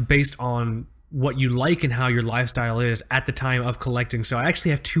collect based on what you like and how your lifestyle is at the time of collecting. So I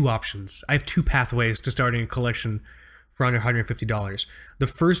actually have 2 options. I have 2 pathways to starting a collection for under $150. The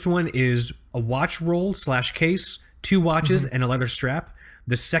first one is a watch roll / case, 2 watches and a leather strap.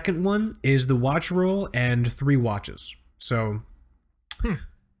 The second one is the watch roll and 3 watches. So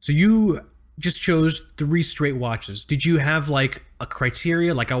you just chose 3 straight watches. Did you have like a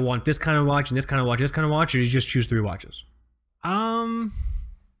criteria, like I want this kind of watch and this kind of watch, this kind of watch, or did you just choose 3 watches?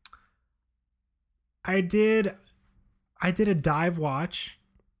 I did a dive watch.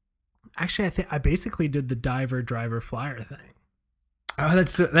 Actually, I think I basically did the diver driver flyer thing. Oh,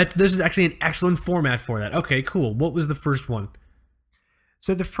 this is actually an excellent format for that. Okay, cool. What was the first one?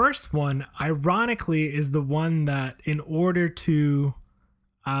 So the first one, ironically, is the one that, in order to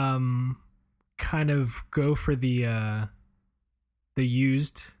kind of go for the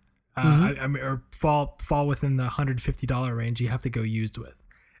used, or fall within the $150 range, you have to go used with.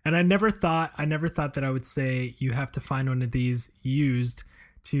 And I never thought that I would say you have to find one of these used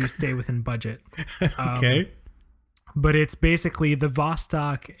to stay within budget. Okay. But it's basically the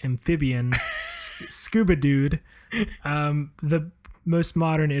Vostok Amphibian Scuba Dude, the most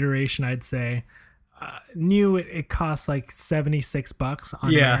modern iteration, I'd say. New, it costs like $76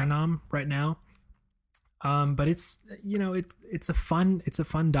 on Maranam right now. But it's it's a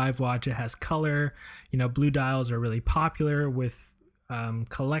fun dive watch. It has color. Blue dials are really popular with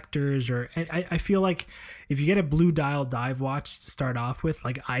collectors, and I feel like if you get a blue dial dive watch to start off with,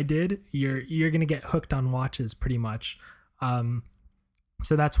 like I did, you're gonna get hooked on watches pretty much.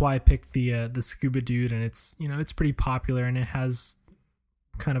 So that's why I picked the Scuba Dude, and it's it's pretty popular, and it has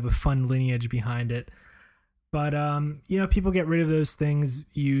kind of a fun lineage behind it. But people get rid of those things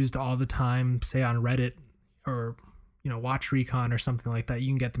used all the time, say on Reddit or Watch Recon or something like that. You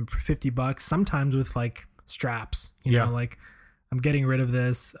can get them for $50, sometimes with like straps. Like, I'm getting rid of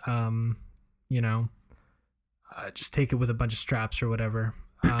this, just take it with a bunch of straps or whatever.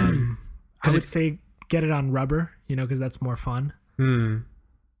 I would say get it on rubber, because that's more fun.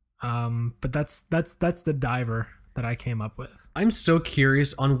 But that's the diver that I came up with. I'm so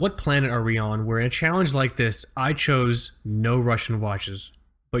curious, on what planet are we on where in a challenge like this, I chose no Russian watches,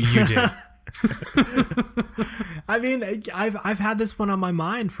 but you did. I mean, I've had this one on my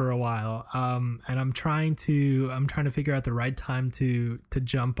mind for a while, and I'm trying to figure out the right time to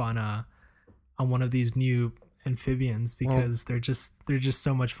jump on one of these new amphibians, because they're just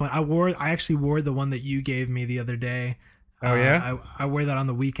so much fun. I actually wore the one that you gave me the other day. Oh yeah, I wear that on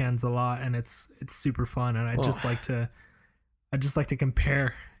the weekends a lot, and it's super fun, and I just like to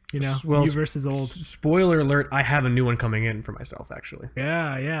compare. You versus old. Spoiler alert! I have a new one coming in for myself, actually.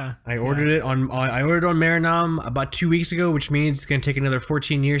 Yeah. I ordered it on Maranam about 2 weeks ago, which means it's going to take another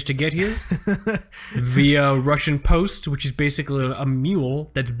 14 years to get here via Russian Post, which is basically a mule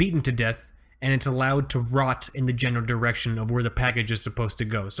that's beaten to death, and it's allowed to rot in the general direction of where the package is supposed to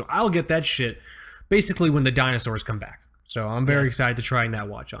go. So I'll get that shit basically when the dinosaurs come back. So I'm very excited to trying that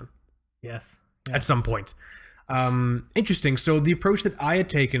watch on. Yes. At some point. Interesting. So the approach that I had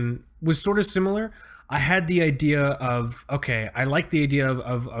taken was sort of similar. I had the idea of, okay, I like the idea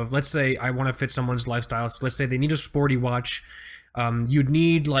of let's say I want to fit someone's lifestyle. So let's say they need a sporty watch. You'd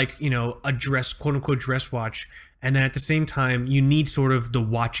need like, you know, a dress, quote unquote dress watch, and then at the same time you need sort of the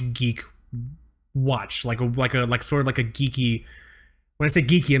watch geek watch, like sort of like a geeky. When I say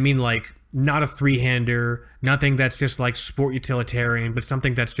geeky, I mean like not a three-hander, nothing that's just like sport utilitarian, but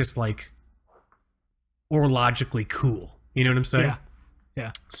something that's just like horologically cool. You know what I'm saying? Yeah.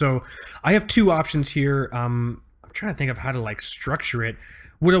 Yeah. So I have two options here. I'm trying to think of how to like structure it.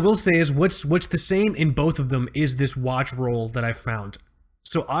 What I will say is what's the same in both of them is this watch roll that I found.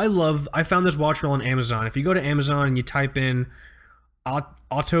 So I found this watch roll on Amazon. If you go to Amazon and you type in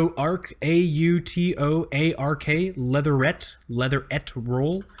Auto Arc, AUTOARK, leatherette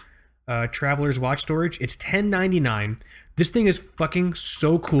roll, traveler's watch storage, it's $10.99. This thing is fucking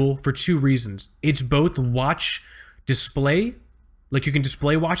so cool for two reasons. It's both watch display, like you can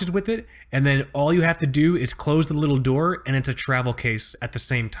display watches with it, and then all you have to do is close the little door and it's a travel case at the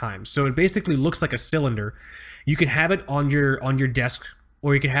same time. So it basically looks like a cylinder. You can have it on your desk,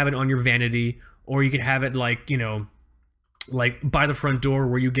 or you can have it on your vanity, or you can have it like, you know, like by the front door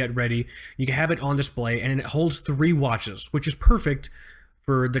where you get ready. You can have it on display, and it holds 3 watches, which is perfect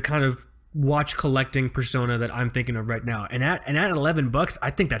for the kind of watch collecting persona that I'm thinking of right now. And at $11,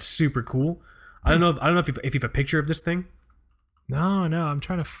 I think that's super cool. I don't know if you have a picture of this thing. No, I'm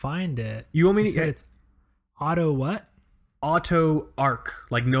trying to find it. You want me to? It's Auto what? Auto Arc,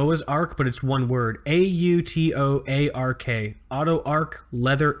 like Noah's Ark, but it's one word. AUTOARK. Auto Arc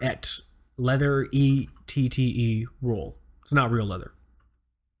leatherette roll. It's not real leather.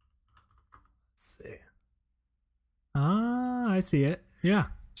 Let's see. Ah, I see it. Yeah.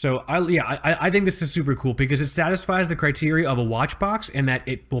 So I think this is super cool because it satisfies the criteria of a watch box in that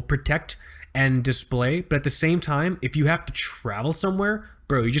it will protect and display, but at the same time, if you have to travel somewhere,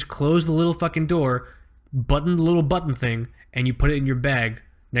 bro, you just close the little fucking door, button the little button thing, and you put it in your bag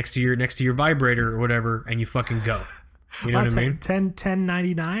next to your vibrator or whatever, and you fucking go. You know what I mean?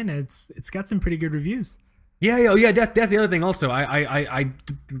 $10.99. It's got some pretty good reviews. Yeah. That's the other thing. Also, I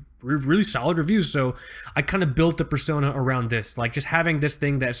really solid reviews. So I kind of built the persona around this, like just having this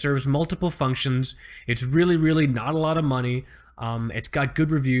thing that serves multiple functions. It's really not a lot of money. It's got good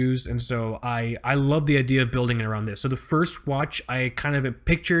reviews, and so I love the idea of building it around this. So the first watch I kind of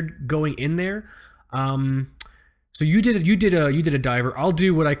pictured going in there. So you did a diver. I'll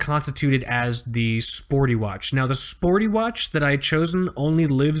do what I constituted as the sporty watch. Now the sporty watch that I had chosen only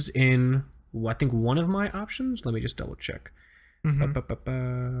lives in, I think, one of my options. Let me just double check.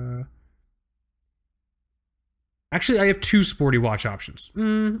 Mm-hmm. Actually, I have 2 sporty watch options.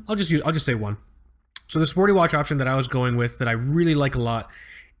 I'll just say one. So the sporty watch option that I was going with, that I really like a lot,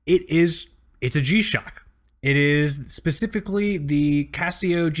 it's a G-Shock. It is specifically the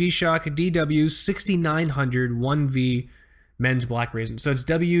Casio G-Shock DW6900 1V men's black raisin. So it's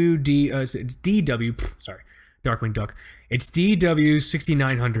it's DW. Sorry, Darkwing Duck. It's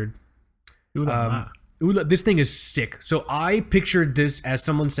DW6900. This thing is sick. So I pictured this as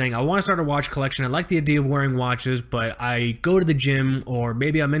someone saying, I want to start a watch collection. I like the idea of wearing watches, but I go to the gym, or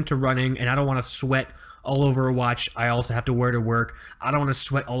maybe I'm into running and I don't want to sweat all over a watch I also have to wear to work. I don't want to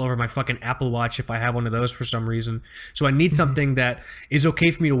sweat all over my fucking Apple Watch if I have one of those for some reason. So I need something that is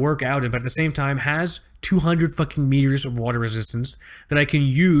okay for me to work out in, but at the same time has 200 fucking meters of water resistance that I can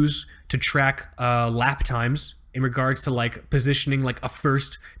use to track lap times in regards to like positioning like a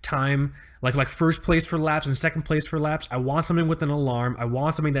first time, like first place for laps and second place for laps. I want something with an alarm. I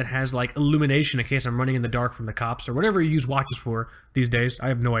want something that has like illumination in case I'm running in the dark from the cops or whatever you use watches for these days. I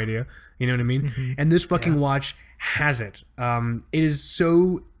have no idea. You know what I mean? Mm-hmm. And this fucking watch has it. It is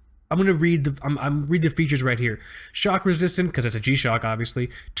so. I'm gonna read the features right here. Shock resistant, because it's a G-Shock, obviously.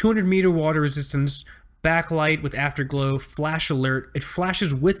 200 meter water resistance. Backlight with afterglow, flash alert. It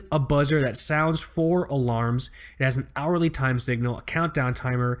flashes with a buzzer that sounds 4 alarms. It has an hourly time signal, a countdown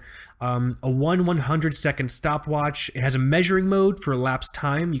timer, a 1/100-second stopwatch. It has a measuring mode for elapsed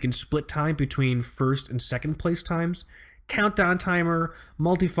time. You can split time between first and second place times. Countdown timer,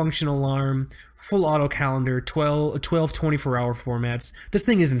 multifunction alarm, full auto calendar, 12 24-hour formats. This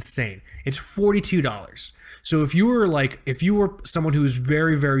thing is insane. It's $42. So if you were someone who was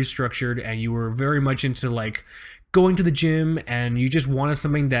very, very structured and you were very much into like going to the gym and you just wanted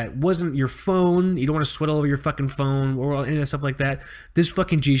something that wasn't your phone, you don't want to sweat all over your fucking phone or any stuff like that, this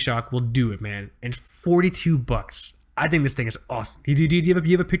fucking G-Shock will do it, man. And it's $42. I think this thing is awesome. Do you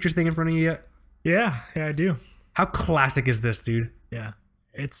have a pictures thing in front of you yet? Yeah, I do. How classic is this, dude? Yeah.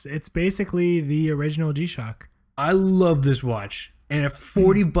 It's basically the original G-Shock. I love this watch. And at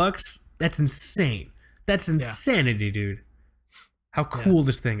 $40, that's insane. That's insanity, dude. How cool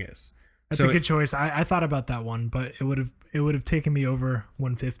this thing is. That's a good choice. I thought about that one, but it would have taken me over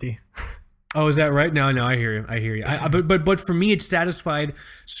 150. Oh, is that right? No, I hear you. I hear you. But for me, it satisfied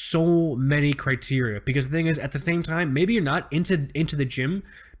so many criteria because the thing is, at the same time, maybe you're not into the gym.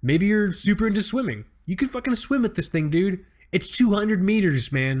 Maybe you're super into swimming. You can fucking swim with this thing, dude. It's 200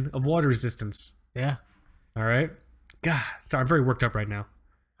 meters, man, of water resistance. Yeah. All right. God, sorry, I'm very worked up right now.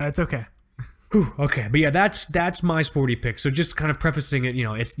 That's okay. Whew, okay, but yeah, that's my sporty pick. So just kind of prefacing it,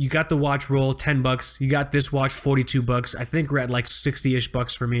 it's you got the watch roll, $10. You got this watch, $42. I think we're at like 60-ish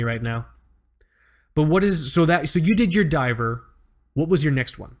bucks for me right now. But so you did your diver. What was your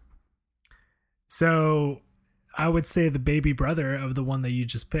next one? So I would say the baby brother of the one that you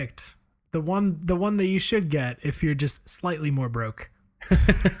just picked. The one that you should get if you're just slightly more broke.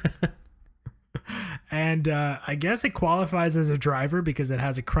 And I guess it qualifies as a driver because it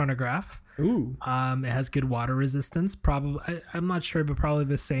has a chronograph. Ooh. It has good water resistance. Probably, I'm not sure, but probably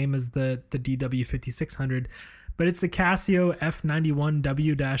the same as the DW5600. But it's the Casio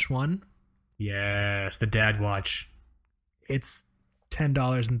F91W-1. Yes, the dad watch. It's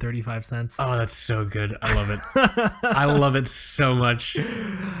 $10.35. Oh, that's so good. I love it. I love it so much.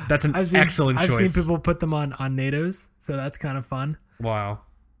 That's an excellent choice. I've seen people put them on NATOs, so that's kind of fun. Wow.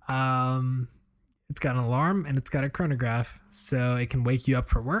 It's got an alarm and it's got a chronograph, so it can wake you up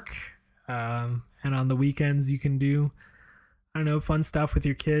for work. And on the weekends, you can do, I don't know, fun stuff with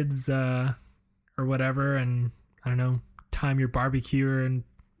your kids or whatever. And I don't know, time your barbecue and,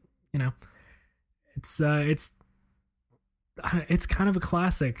 it's kind of a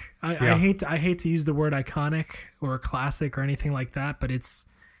classic. I hate to use the word iconic or classic or anything like that, but it's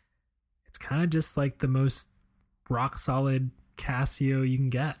kind of just like the most rock solid Casio you can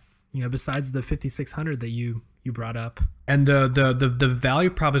get. Besides the 5600 that you brought up. And the value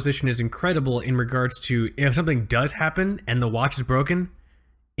proposition is incredible in regards to if something does happen and the watch is broken,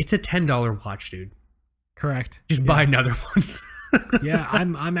 it's a $10 watch, dude. Correct. Just buy another one. Yeah,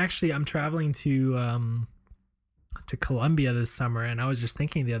 I'm traveling to Colombia this summer, and I was just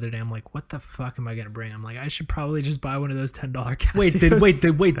thinking the other day, I'm like, what the fuck am I gonna bring? I'm like, I should probably just buy one of those $10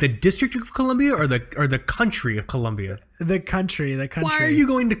 Casios. Wait, the District of Columbia or the country of Colombia? The country. Why are you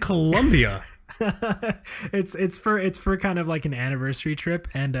going to Colombia? it's for kind of like an anniversary trip,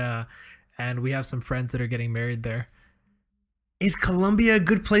 and we have some friends that are getting married there. Is Colombia a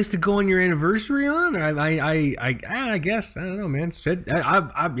good place to go on your anniversary on? I guess. I don't know, man.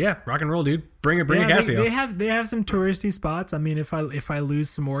 Yeah, rock and roll, dude. Bring a Casio. They have some touristy spots. I mean, if I lose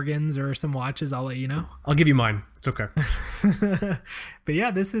some organs or some watches, I'll let you know. I'll give you mine. It's okay. But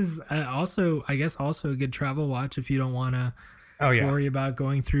yeah, this is also a good travel watch if you don't want to worry about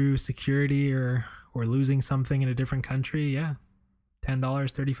going through security or losing something in a different country. Yeah,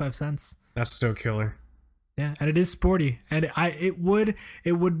 $10.35. That's so killer. Yeah, and it is sporty, and it would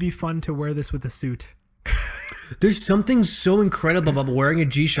be fun to wear this with a suit. There's something so incredible about wearing a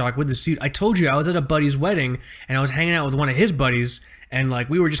G-Shock with a suit. I told you I was at a buddy's wedding, and I was hanging out with one of his buddies, and like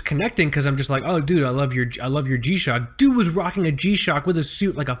we were just connecting because I'm just like, oh, dude, I love your G-Shock. Dude was rocking a G-Shock with a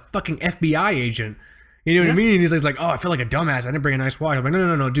suit like a fucking FBI agent. You know what I mean? And he's like, oh, I feel like a dumbass. I didn't bring a nice watch. I'm like,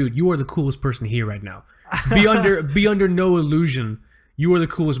 no, dude, you are the coolest person here right now. Be under no illusion. You are the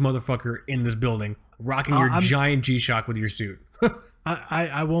coolest motherfucker in this building. Rocking your giant G-Shock with your suit.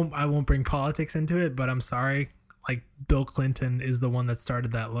 I won't bring politics into it, but I'm sorry. Like Bill Clinton is the one that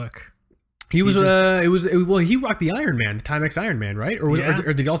started that look. He rocked the Iron Man, the Timex Iron Man, right? Or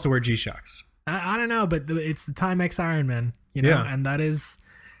did he also wear G-Shocks? I don't know, but it's the Timex Iron Man, and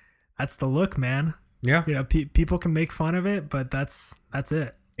that's the look, man. Yeah. People can make fun of it, but that's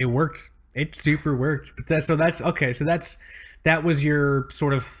it. It worked. It super worked. But that's okay. So that was your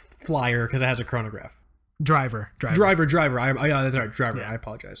sort of flyer because it has a chronograph. Driver. That's right. Driver. Yeah. I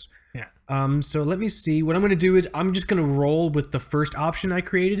apologize. Yeah. So let me see. What I'm going to do is I'm just going to roll with the first option I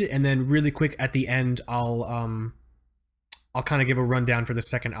created, and then really quick at the end, I'll kind of give a rundown for the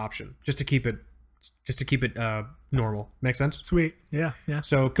second option, just to keep it normal. Make sense? Sweet. Yeah.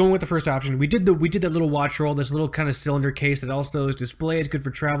 So going with the first option, we did that little watch roll, this little kind of cylinder case that also is display. It's good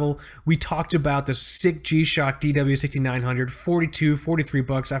for travel. We talked about the sick G-Shock DW6900,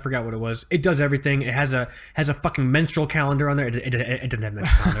 $43. I forgot what it was. It does everything. It has a fucking menstrual calendar on there. It doesn't have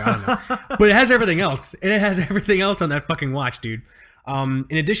menstrual calendar. I don't know, but it has everything else. And it has everything else on that fucking watch, dude. In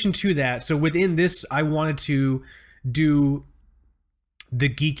addition to that, so within this, I wanted to do the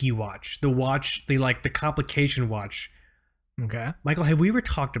geeky watch, the complication watch. Okay. Michael, have we ever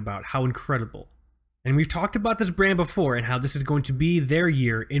talked about how incredible, and we've talked about this brand before and how this is going to be their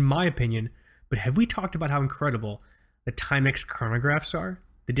year, in my opinion, but have we talked about how incredible the Timex chronographs are?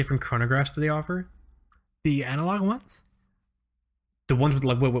 The different chronographs that they offer? The analog ones? The ones with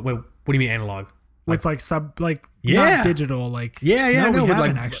like, what do you mean analog? with like Yeah. not digital, like Yeah, no, we with,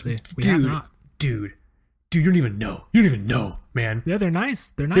 haven't like, actually. We have not. dude, you don't even know, man. Yeah, they're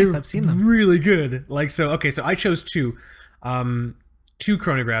nice. They're nice. I've seen them. Really good. Like, so I chose two chronographs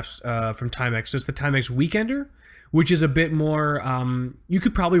from Timex. So it's the Timex Weekender, which is a bit more, you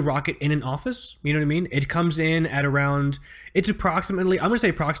could probably rock it in an office. You know what I mean? It comes in at around, it's approximately, I'm going to say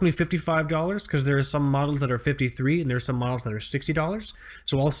approximately $55 because there are some models that are 53 and there's some models that are $60.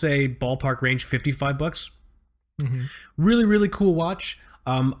 So I'll say ballpark range $55. Mm-hmm. Really, really cool watch.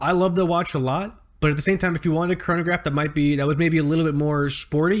 I love the watch a lot. But at the same time, if you wanted a chronograph that was maybe a little bit more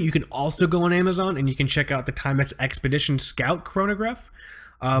sporty, you can also go on Amazon and you can check out the Timex Expedition Scout chronograph.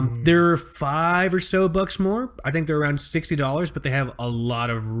 They're $5 or so more. I think they're around $60, but they have a lot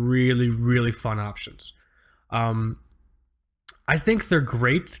of really, really fun options. I think they're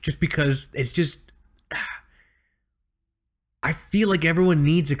great just because it's just, I feel like everyone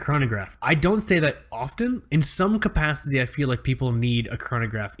needs a chronograph. I don't say that often. In some capacity, I feel like people need a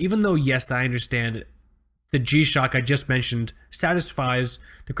chronograph. Even though, yes, I understand the G-Shock I just mentioned satisfies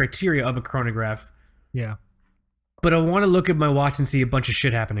the criteria of a chronograph. Yeah. But I want to look at my watch and see a bunch of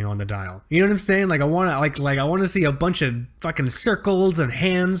shit happening on the dial. You know what I'm saying? Like I want to I want to see a bunch of fucking circles and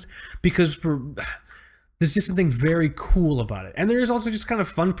hands because there's just something very cool about it. And there is also just kind of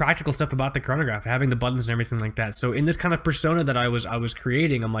fun practical stuff about the chronograph, having the buttons and everything like that. So in this kind of persona that I was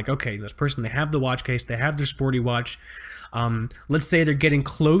creating, I'm like, okay, this person, they have the watch case, they have their sporty watch. Let's say they're getting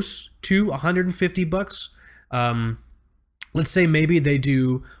close to $150. Let's say maybe they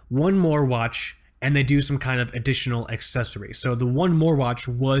do one more watch and they do some kind of additional accessory. So the one more watch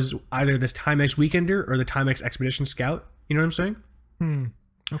was either this Timex Weekender or the Timex Expedition Scout. You know what I'm saying?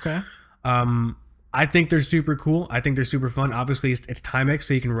 Okay. I think they're super cool. I think they're super fun. Obviously, it's Timex,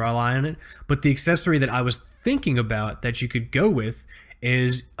 so you can rely on it. But the accessory that I was thinking about that you could go with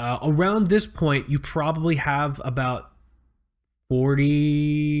is around this point, you probably have about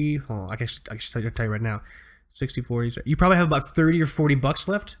 40. Hold on, I can tell you right now. 60, 40. You probably have about 30 or 40 bucks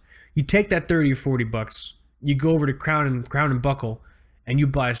left. You take that 30 or 40 bucks, you go over to Crown and Buckle, and you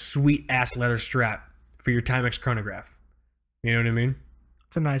buy a sweet ass leather strap for your Timex chronograph. You know what I mean?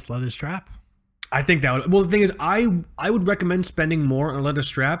 It's a nice leather strap. I think that would. Well, the thing is, I would recommend spending more on a leather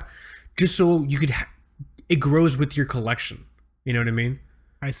strap, just so you could. It grows with your collection. You know what I mean?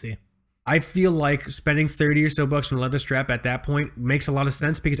 I see. I feel like spending 30 or so bucks on a leather strap at that point makes a lot of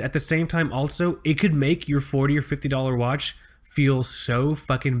sense because at the same time, also, it could make your $40 or $50 watch feel so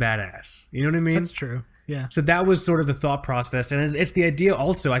fucking badass. You know what I mean? That's true. Yeah. So that was sort of the thought process, and it's the idea.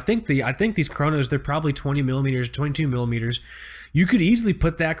 Also, I think these chronos, they're probably 20 millimeters, 22 millimeters. You could easily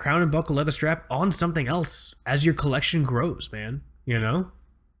put that Crown and Buckle leather strap on something else as your collection grows, man. You know?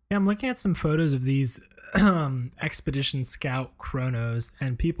 Yeah, I'm looking at some photos of these Expedition Scout chronos,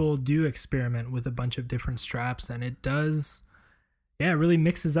 and people do experiment with a bunch of different straps, and it does, it really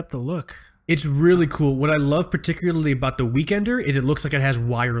mixes up the look. It's really cool. What I love particularly about the Weekender is it looks like it has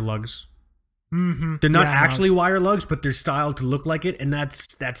wire lugs. Mm-hmm. They're not actually wire lugs, but they're styled to look like it, and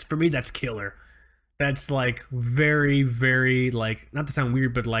that's for me, that's killer. That's like very, very, like, not to sound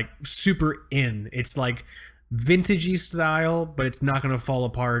weird, but like super in. It's like vintagey style, but it's not gonna fall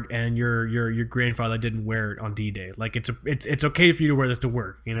apart, and your grandfather didn't wear it on D-Day. Like it's okay for you to wear this to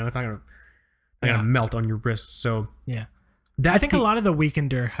work. You know, it's not gonna melt on your wrist. So yeah. I think a lot of the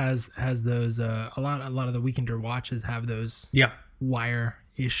Weekender has those. A lot of the Weekender watches have those.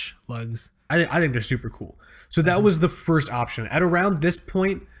 Wire-ish lugs. I think they're super cool. So that was the first option. At around this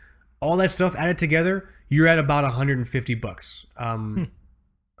point, all that stuff added together, you're at about $150.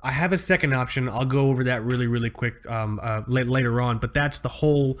 I have a second option. I'll go over that really, really quick later on. But that's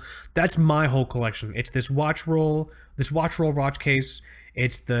my whole collection. It's this watch roll watch case.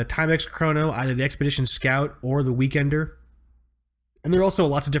 It's the Timex Chrono, either the Expedition Scout or the Weekender. And there are also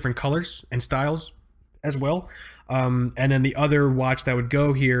lots of different colors and styles as well. And then the other watch that would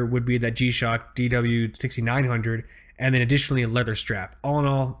go here would be that G-Shock DW6900, and then additionally a leather strap. All in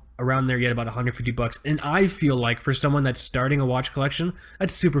all, around there you get about $150. And I feel like for someone that's starting a watch collection,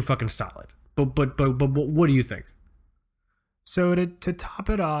 that's super fucking solid. But what do you think? So to top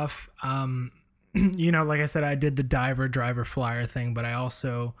it off, you know, like I said, I did the driver flyer thing, but I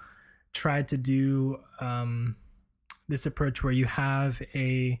also tried to do this approach where you have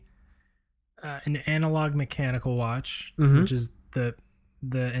an analog mechanical watch, which is the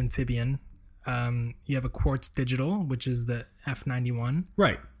Amphibian. You have a quartz digital, which is the F91,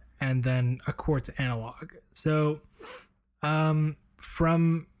 right, and then a quartz analog. So from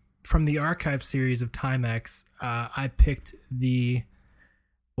the archive series of Timex, I picked they're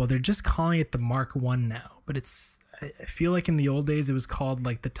just calling it the Mark 1 now, but I feel like in the old days it was called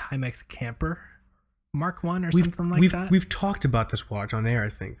like the Timex Camper Mark 1 or something like that. We've talked about this watch on air, I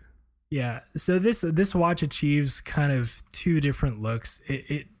think. Yeah. So this watch achieves kind of two different looks.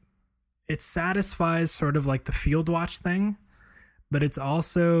 It satisfies sort of like the field watch thing, but it's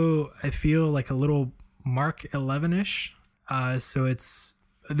also, I feel, like a little Mark 11-ish. So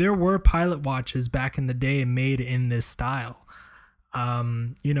there were pilot watches back in the day made in this style.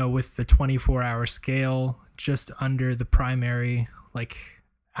 With the 24-hour scale just under the primary like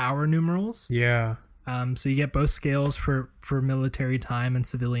hour numerals. Yeah. So you get both scales for military time and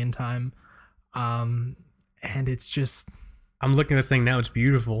civilian time. And it's just, I'm looking at this thing now. It's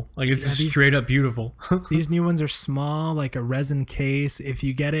beautiful. Like it's straight up beautiful. These new ones are small, like a resin case. If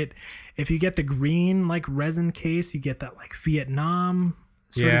you get the green like resin case, you get that like Vietnam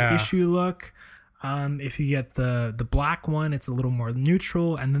sort of issue look. If you get the black one, it's a little more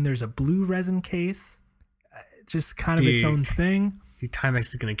neutral, and then there's a blue resin case, just kind of its own thing. The Timex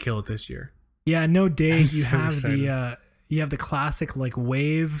is gonna kill it this year. Yeah, no Dave. You have the classic like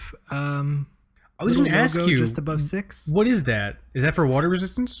wave. I was gonna ask you just above 6. What is that? Is that for water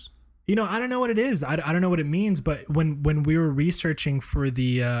resistance? I don't know what it is. I don't know what it means. But when we were researching for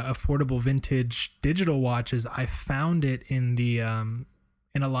the affordable vintage digital watches, I found it in the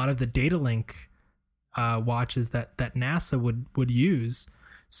in a lot of the data link watches that NASA would use.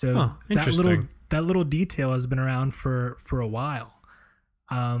 So that little detail has been around for a while.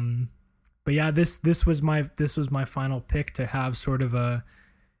 But yeah, this was my final pick to have sort of a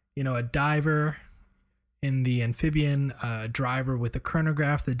diver in the amphibian, driver with the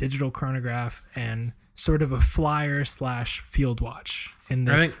chronograph, the digital chronograph, and sort of a flyer / field watch in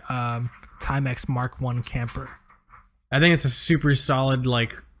this Timex Mark 1 camper. I think it's a super solid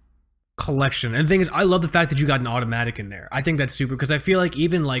like collection. And the thing is, I love the fact that you got an automatic in there. I think that's super, because I feel like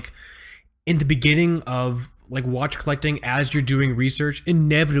even like in the beginning of like watch collecting, as you're doing research,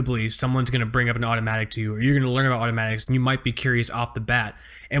 inevitably someone's going to bring up an automatic to you, or you're going to learn about automatics, and you might be curious off the bat.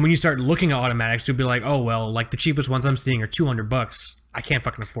 And when you start looking at automatics, you'll be like, oh well, like the cheapest ones I'm seeing are $200. I can't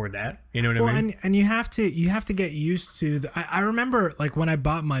fucking afford that. You know what I mean? And you have to get used to I remember like when I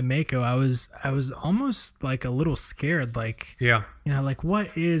bought my Mako, I was almost like a little scared, like, like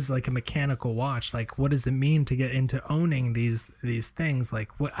what is like a mechanical watch? Like what does it mean to get into owning these things?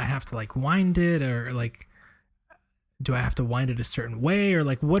 Like what, I have to like wind it, or like do I have to wind it a certain way, or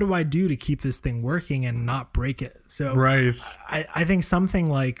like what do I do to keep this thing working and not break it? So right. I think something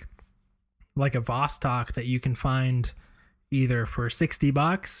like a Vostok that you can find either for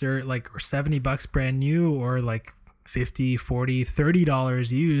 $60 or $70 brand new, or like $50, $40,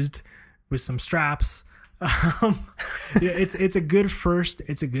 $30 used with some straps. It's a good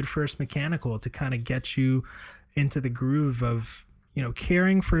first mechanical to kind of get you into the groove of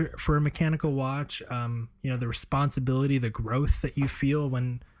caring for a mechanical watch. The responsibility, the growth that you feel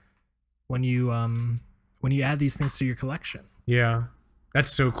when you add these things to your collection. Yeah.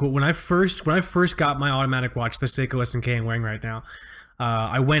 That's so cool. When I first got my automatic watch, the Seiko SNK I'm wearing right now,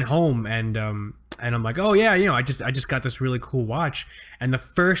 I went home and I'm like, oh yeah, I just got this really cool watch. And the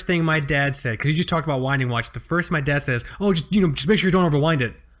first thing my dad said, because you just talked about winding watch, the first my dad says, oh, just make sure you don't overwind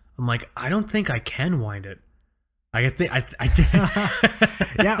it. I'm like, I don't think I can wind it. I think I did.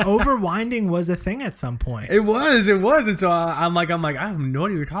 Yeah, overwinding was a thing at some point. It was, and so I'm like, I have no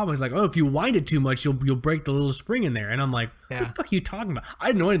idea what you're talking about. It's like, oh, if you wind it too much, you'll break the little spring in there, and I'm like, what the fuck are you talking about? I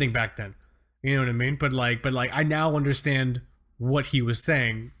didn't know anything back then, you know what I mean? But like, I now understand what he was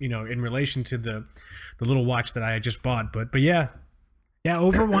saying, in relation to the little watch that I had just bought. But yeah. Yeah,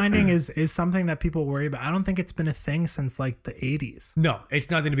 overwinding is something that people worry about. I don't think it's been a thing since like the 80s. No, it's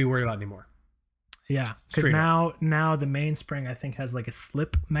nothing to be worried about anymore. Yeah, because now the mainspring I think has like a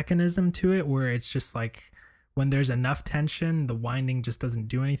slip mechanism to it, where it's just like when there's enough tension, the winding just doesn't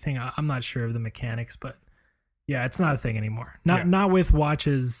do anything. I'm not sure of the mechanics, but yeah, it's not a thing anymore. Not with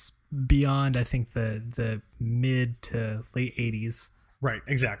watches beyond, I think, the mid to late 80s. Right,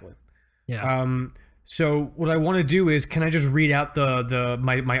 exactly. Yeah. So what I want to do is, can I just read out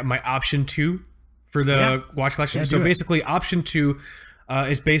my option 2 for the watch collection? Yeah, so basically, option 2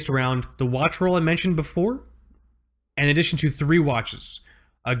 is based around the watch roll I mentioned before, in addition to 3 watches: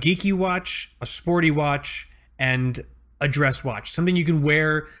 a geeky watch, a sporty watch, and a dress watch. Something you can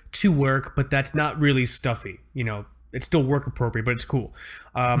wear to work, but that's not really stuffy. It's still work appropriate, but it's cool.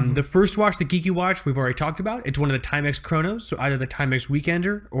 The first watch, the geeky watch, we've already talked about. It's one of the Timex Chronos, so either the Timex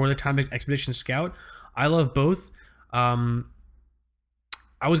Weekender or the Timex Expedition Scout. I love both. I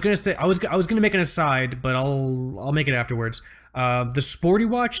was gonna make an aside, but I'll make it afterwards. The sporty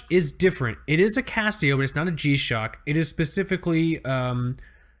watch is different. It is a Casio, but it's not a G-Shock. It is specifically,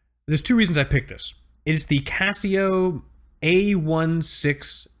 there's 2 reasons I picked this. It is the Casio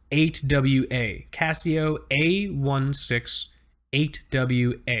A16 8WA. Casio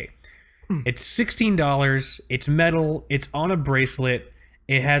A168WA. It's $16. It's metal. It's on a bracelet.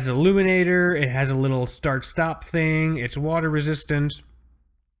 It has an illuminator. It has a little start-stop thing. It's water resistant.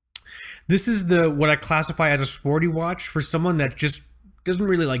 This is what I classify as a sporty watch for someone that just doesn't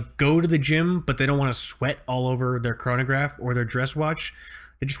really like go to the gym, but they don't want to sweat all over their chronograph or their dress watch.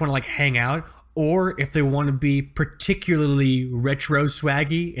 They just want to like hang out. Or if they want to be particularly retro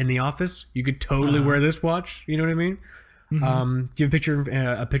swaggy in the office, you could totally wear this watch. You know what I mean? Mm-hmm. Do you have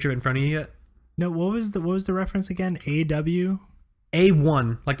a picture of it in front of you yet? No. What was the reference again? AW?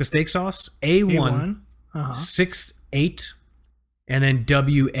 A1, like the steak sauce. A1, 68, and then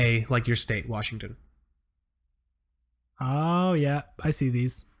WA, like your state, Washington. Oh yeah, I see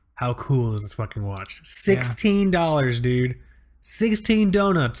these. How cool is this fucking watch? $16, dude. 16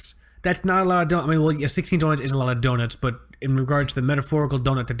 donuts. That's not a lot of donuts. I mean, well, yeah, 16 donuts is a lot of donuts, but in regards to the metaphorical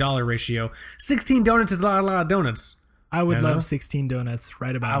donut to dollar ratio, 16 donuts is a lot of donuts. I would love 16 donuts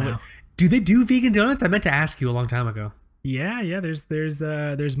right about now. Do they do vegan donuts? I meant to ask you a long time ago. Yeah.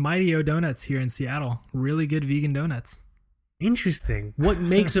 There's Mighty O Donuts here in Seattle. Really good vegan donuts. Interesting. What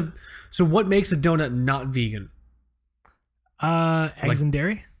makes a donut not vegan? Eggs and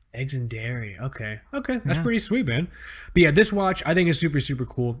dairy. Eggs and dairy. Okay. That's pretty sweet, man. But yeah, this watch I think is super, super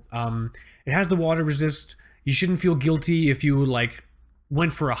cool. It has the water resist. You shouldn't feel guilty if you like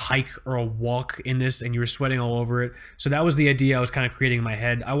went for a hike or a walk in this and you were sweating all over it. So that was the idea I was kind of creating in my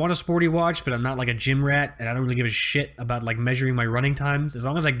head. I want a sporty watch, but I'm not like a gym rat, and I don't really give a shit about like measuring my running times. As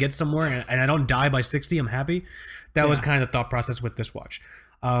long as I get somewhere and I don't die by 60, I'm happy. That was kind of the thought process with this watch.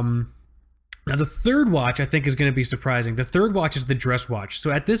 Now, the third watch I think is going to be surprising. The third watch is the dress watch. So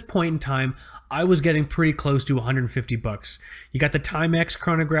at this point in time, I was getting pretty close to $150. You got the Timex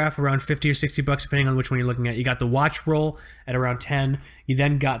chronograph around $50 or $60, depending on which one you're looking at. You got the watch roll at around 10. You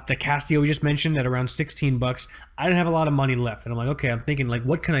then got the Casio we just mentioned at around $16. I didn't have a lot of money left, and I'm like, okay, I'm thinking like,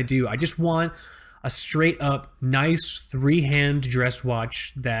 what can I do? I just want a straight up nice 3-hand dress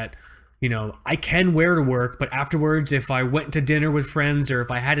watch that, you know, I can wear to work, but afterwards, if I went to dinner with friends or if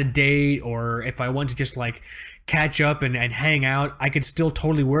I had a date or if I want to just like catch up and hang out, I could still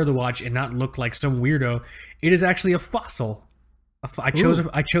totally wear the watch and not look like some weirdo. It is actually a Fossil. I chose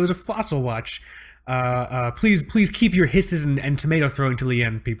a Fossil watch. Please keep your hisses and tomato throwing till the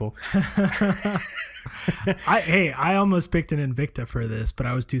end, people. I almost picked an Invicta for this, but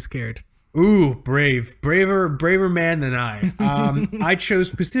I was too scared. Ooh, braver man than I. I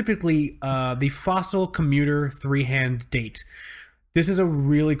chose specifically the Fossil Commuter 3-hand date. This is a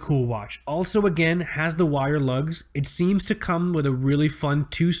really cool watch. Also, again, has the wire lugs. It seems to come with a really fun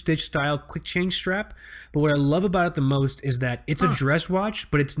 2-stitch style quick change strap. But what I love about it the most is that it's a dress watch,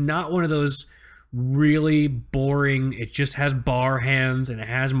 but it's not one of those really boring, it just has bar hands and it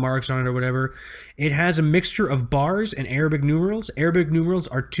has marks on it or whatever. It has a mixture of bars and Arabic numerals. Arabic numerals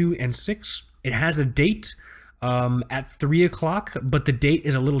are 2 and 6. It has a date at 3 o'clock, but the date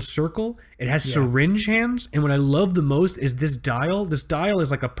is a little circle. It has syringe hands, and what I love the most is this dial. This dial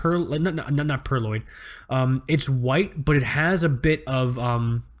is like a pearl, not pearloid. It's white, but it has a bit of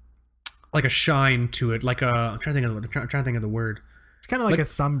like a shine to it, like a. I'm trying to think of the word. It's kind of like a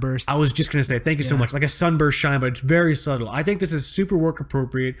sunburst. I was just going to say, thank you so much. Like a sunburst shine, but it's very subtle. I think this is super work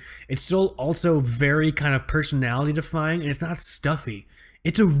appropriate. It's still also very kind of personality defying, and it's not stuffy.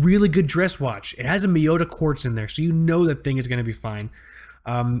 It's a really good dress watch. It has a Miyota quartz in there, so you know that thing is going to be fine.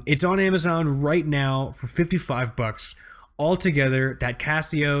 It's on Amazon right now for $55. Altogether, that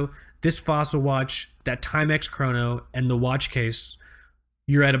Casio, this Fossil watch, that Timex chrono, and the watch case,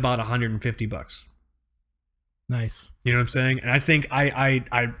 you're at about $150. Nice. You know what I'm saying? And I think I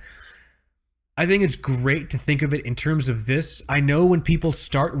think it's great to think of it in terms of this. I know when people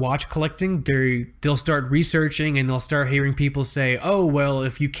start watch collecting, they'll start researching and they'll start hearing people say, "Oh, well,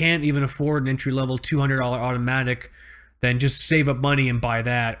 if you can't even afford an entry-level $200 automatic, then just save up money and buy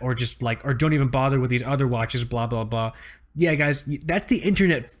that, or just like, or don't even bother with these other watches, blah blah blah." Yeah, guys, that's the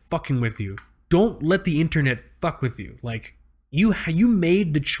internet fucking with you. Don't let the internet fuck with you. Like, you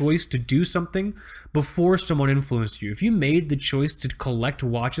made the choice to do something before someone influenced you. If you made the choice to collect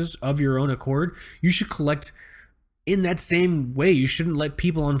watches of your own accord, you should collect in that same way. You shouldn't let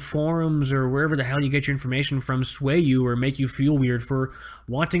people on forums or wherever the hell you get your information from sway you or make you feel weird for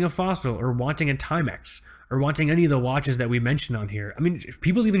wanting a Fossil or wanting a Timex or wanting any of the watches that we mentioned on here. I mean, if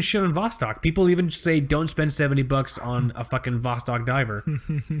people even shit on Vostok. People even say don't spend $70 on a fucking Vostok diver.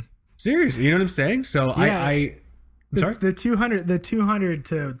 Seriously, you know what I'm saying? So yeah. I'm sorry? The 200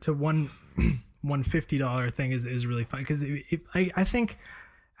 to $150 thing is really fun because I think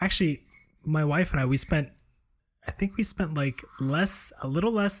actually my wife and I, we spent I think we spent like a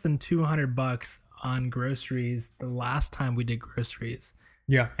little less than $200 on groceries the last time we did groceries.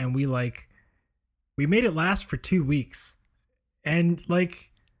 Yeah. And we made it last for 2 weeks. And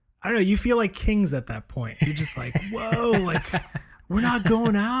like, I don't know, you feel like kings at that point. You're just like, whoa, like we're not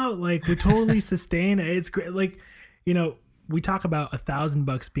going out. Like we're totally sustained. It's great. Like, you know, we talk about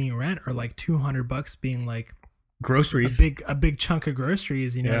 $1,000 being rent or like $200 being like groceries, a big chunk of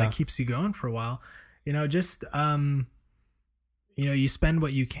groceries, you know, that keeps you going for a while. You know, just, you know, you spend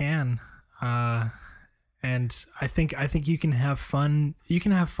what you can. And I think you can have fun. You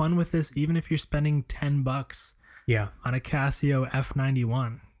can have fun with this, even if you're spending $10 on a Casio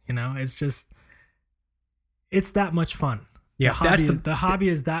F91, you know, it's that much fun. Yeah. The hobby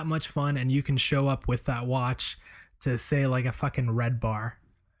is that much fun. And you can show up with that watch to say like a fucking Red Bar,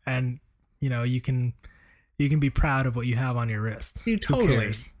 and you know, you can be proud of what you have on your wrist. You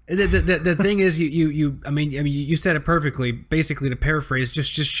totally. The thing is, I mean, you said it perfectly. Basically, to paraphrase,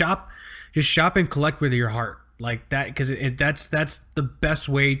 just shop and collect with your heart, like that, because that's the best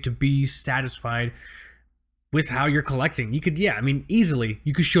way to be satisfied with how you're collecting. You could, easily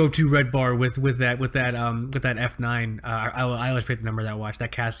you could show up to Red Bar with that F9. I always forget the number of that watch,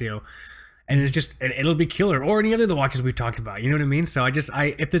 that Casio. And it's just, it'll be killer, or any other of the watches we've talked about. You know what I mean? So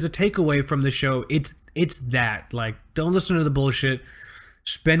if there's a takeaway from the show, it's that. Like, don't listen to the bullshit.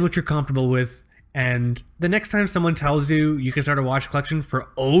 Spend what you're comfortable with. And the next time someone tells you you can start a watch collection for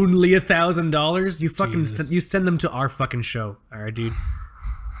only $1,000, you send them to our fucking show. All right, dude.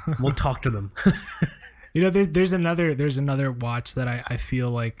 We'll talk to them. You know, there's another watch that I feel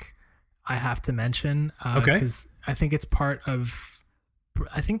like I have to mention. Okay. Because I think it's part of,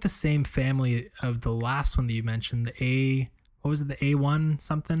 I think the same family of the last one that you mentioned, the A1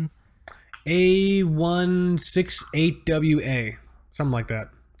 something? A168WA, something like that.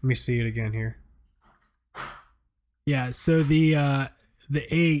 Let me see it again here. Yeah, so the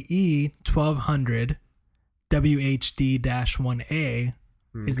AE 1200 WHD-1A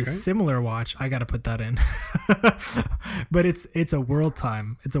is a similar watch. I got to put that in. But it's a world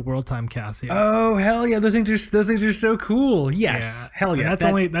time. It's a world time Casio. Oh, hell yeah. Those things are so cool. Yes. Yeah. Hell yes.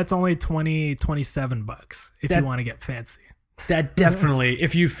 That's only $27 if you want to get fancy. That definitely,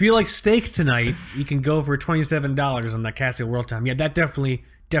 if you feel like steak tonight, you can go for $27 on that Casio World Time. Yeah, that definitely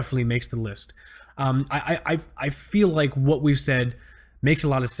makes the list. I feel like what we've said makes a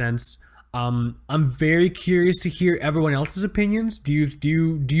lot of sense. I'm very curious to hear everyone else's opinions. Do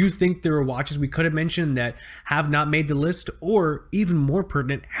you think there are watches we could have mentioned that have not made the list, or even more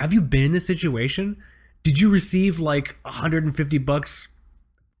pertinent, have you been in this situation? Did you receive like $150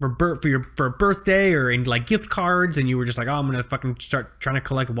 for a birthday or in like gift cards, and you were just like, oh, I'm gonna fucking start trying to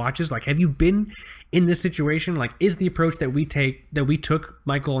collect watches? Like, have you been in this situation? Like, is the approach that we took,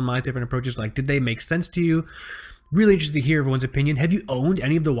 Michael and my different approaches, like, did they make sense to you? Really interested to hear everyone's opinion. Have you owned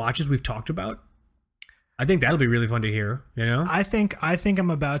any of the watches we've talked about? I think that'll be really fun to hear, you know? I think I'm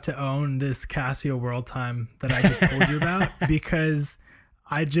about to own this Casio World Time that I just told you about, because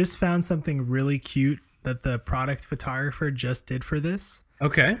I just found something really cute that the product photographer just did for this.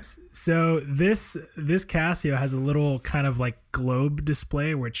 Okay. So this Casio has a little kind of like globe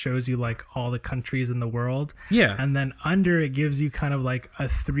display where it shows you like all the countries in the world. Yeah. And then under it gives you kind of like a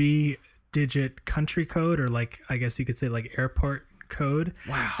 3-digit country code, or like, I guess you could say like airport code.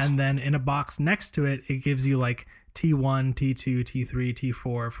 Wow. And then in a box next to it, it gives you like T1, T2, T3,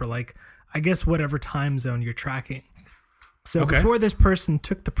 T4 for like, I guess whatever time zone you're tracking. So before this person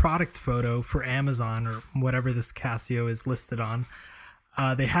took the product photo for Amazon or whatever this Casio is listed on,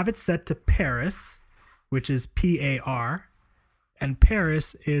 they have it set to Paris, which is PAR, and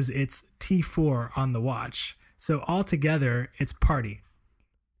Paris is its T4 on the watch. So altogether, it's party.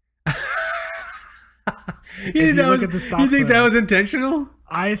 You think that was intentional?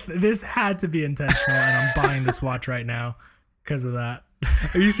 This had to be intentional, and I'm buying this watch right now because of that.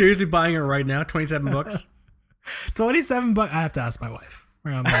 Are you seriously buying it right now? $27? $27. I have to ask my wife.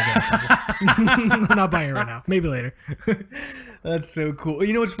 I'm not buying it right now. Maybe later. That's so cool.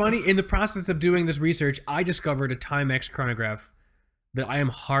 You know what's funny? In the process of doing this research, I discovered a Timex chronograph that I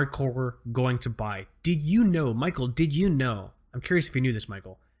am hardcore going to buy. Did you know, Michael? Did you know? I'm curious if you knew this,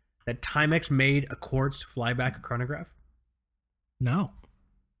 Michael, that Timex made a quartz flyback chronograph? No.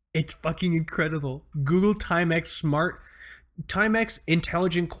 It's fucking incredible. Google Timex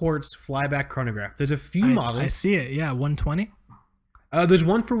Intelligent Quartz flyback chronograph. There's a few models. I see it. Yeah, 120. There's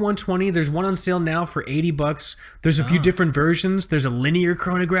one for 120. There's one on sale now for $80. There's a few different versions. There's a linear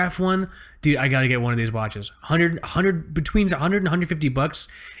chronograph one. Dude, I gotta get one of these watches. Between $100 and $150.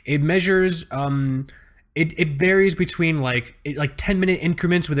 It measures it varies between like 10-minute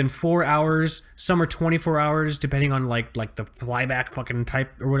increments within 4 hours. Some are 24 hours, depending on like the flyback fucking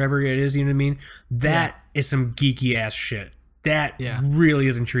type or whatever it is. You know what I mean? That is some geeky ass shit. That really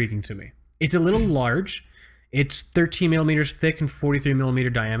is intriguing to me. It's a little large. It's 13 millimeters thick and 43 millimeter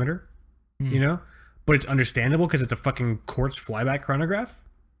diameter. You know, but it's understandable because it's a fucking quartz flyback chronograph.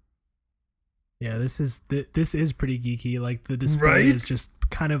 Yeah, this is pretty geeky. Like the display is just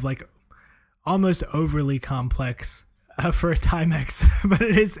kind of like almost overly complex for a Timex, but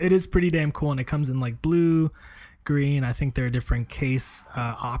it is pretty damn cool, and it comes in like blue, green. I think there are different case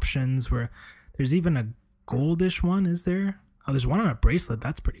options where there's even a goldish one. Is there? Oh, there's one on a bracelet.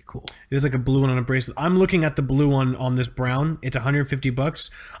 That's pretty cool. There's like a blue one on a bracelet. I'm looking at the blue one on this brown. It's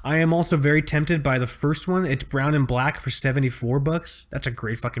 $150. I am also very tempted by the first one. It's brown and black for $74. That's a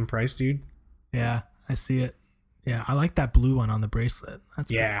great fucking price, dude. Yeah, I see it. Yeah, I like that blue one on the bracelet.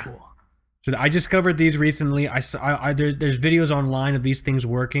 That's pretty cool. So I discovered these recently. There's videos online of these things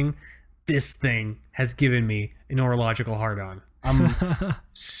working. This thing has given me an neurological hard-on. I'm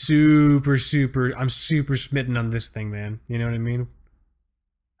super smitten on this thing, man. You know what I mean?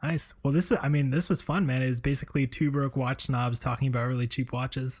 Nice. Well, this was fun, man. It was basically two broke watch snobs talking about really cheap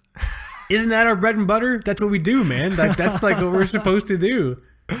watches. Isn't that our bread and butter? That's what we do, man. Like that's like what we're supposed to do.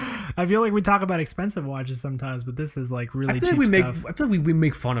 I feel like we talk about expensive watches sometimes, but this is like really cheap stuff. I feel like we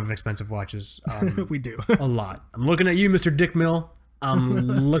make fun of expensive watches. We do. A lot. I'm looking at you, Mr. Dick Mill. I'm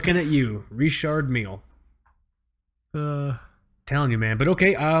looking at you, Richard Mille. Telling you, man. But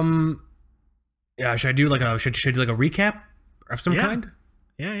okay, yeah, should I do like a recap of some kind?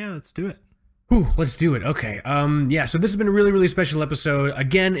 Yeah, let's do it. Whew, let's do it. Okay. Yeah, so this has been a really, really special episode.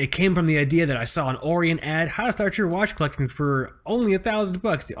 Again, it came from the idea that I saw an Orient ad, how to start your watch collection for only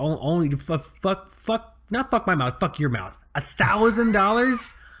 $1,000. Only not fuck my mouth, fuck your mouth.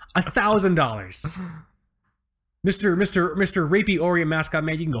 $1,000? $1,000. Mr. Rapey Orient mascot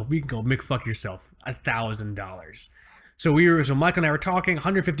man, you can go Mick fuck yourself. $1,000. So Michael and I were talking,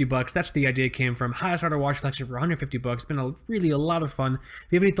 $150. That's where the idea came from. How to start a watch collection for $150. It's been really a lot of fun. If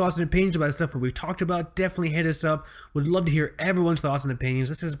you have any thoughts and opinions about the stuff that we've talked about, definitely hit us up. Would love to hear everyone's thoughts and opinions.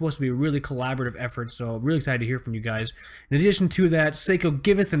 This is supposed to be a really collaborative effort, so really excited to hear from you guys. In addition to that, Seiko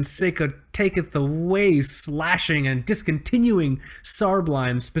giveth and Seiko taketh away, slashing and discontinuing SARB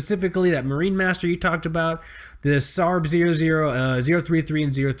lines, specifically that Marine Master you talked about, the SARB 033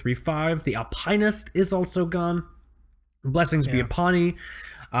 and 035. The Alpinist is also gone. Blessings be upon ye.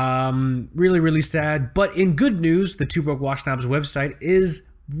 Really, really sad. But in good news, the Two Broke Watch Snobs website is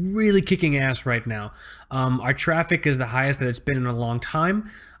really kicking ass right now. Our traffic is the highest that it's been in a long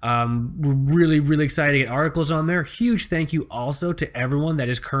time. We're really, really excited to get articles on there. Huge thank you also to everyone that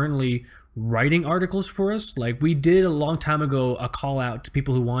is currently writing articles for us. Like we did a long time ago, a call out to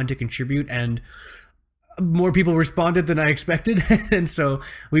people who wanted to contribute, and more people responded than I expected, and so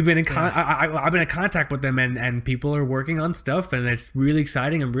we've been in I've been in contact with them, and people are working on stuff, and it's really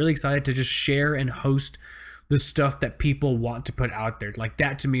exciting. I'm really excited to just share and host the stuff that people want to put out there. Like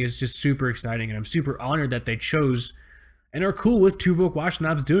that to me is just super exciting, and I'm super honored that they chose and are cool with Two Broke Watch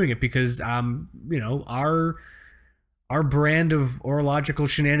Snobs doing it, because you know, our brand of orological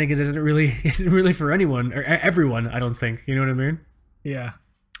shenanigans isn't really for anyone or everyone, I don't think. You know what I mean? Yeah.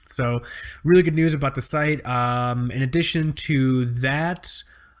 So really good news about the site. In addition to that,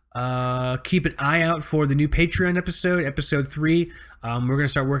 keep an eye out for the new Patreon episode 3. We're going to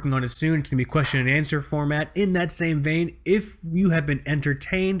start working on it soon. It's going to be question and answer format. In that same vein, if you have been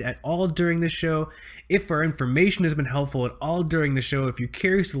entertained at all during the show, if our information has been helpful at all during the show, if you're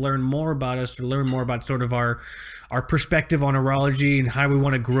curious to learn more about us, to learn more about sort of our perspective on horology and how we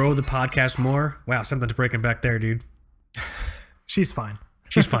want to grow the podcast more. Wow, something's breaking back there, dude. She's fine.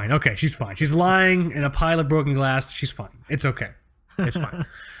 She's fine. Okay, she's fine. She's lying in a pile of broken glass. She's fine. It's okay. It's fine.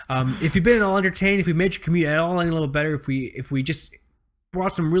 If you've been at all entertained, if we made your commute at all any little better, if we just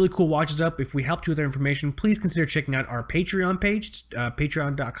brought some really cool watches up, if we helped you with our information, please consider checking out our Patreon page. It's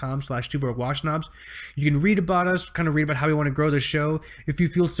patreon.com/twobrokeWatchSnobs. You can read about us, kind of read about how we want to grow the show. If you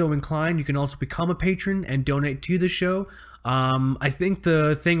feel so inclined, you can also become a patron and donate to the show. I think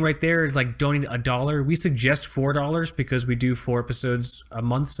the thing right there is like donate $1. We suggest $4 because we do 4 episodes a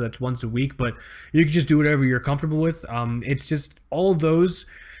month, so that's once a week, but you can just do whatever you're comfortable with. It's just all those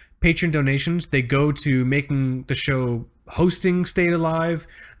patron donations, they go to making the show hosting stay alive,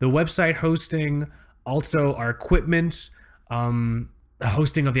 the website hosting, also our equipment, the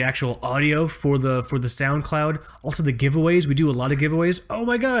hosting of the actual audio for the SoundCloud, also the giveaways. We do a lot of giveaways. Oh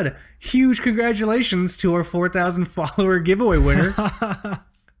my god, huge congratulations to our 4,000 follower giveaway winner.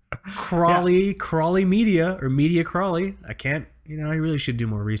 Crawley Media, or Media Crawley. I really should do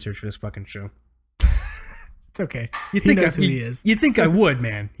more research for this fucking show. okay. You He knows who he is. You think I would,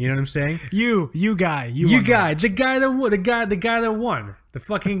 man? You know what I'm saying? You guy. You guy, the guy that won, the guy that won, the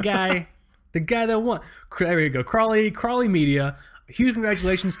fucking guy, the guy that won. There you go, Crawley Media. Huge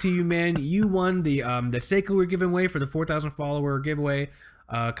congratulations to you, man. You won the Seiko we're giving away for the 4,000 follower giveaway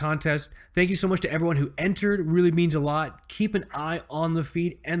contest. Thank you so much to everyone who entered. It really means a lot. Keep an eye on the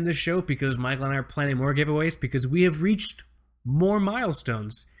feed and the show because Michael and I are planning more giveaways because we have reached more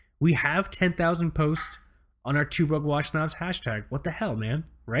milestones. We have 10,000 posts on our Two Broke Watch Snobs hashtag. What the hell, man?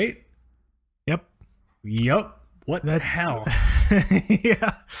 Right? Yep. What the hell?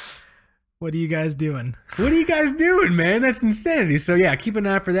 Yeah. What are you guys doing? What are you guys doing, man? That's insanity. So yeah, keep an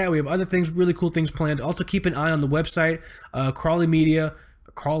eye out for that. We have other things, really cool things planned. Also keep an eye on the website, Crawley Media.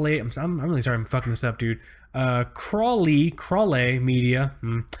 Crawley, I'm really sorry I'm fucking this up, dude. Crawley Media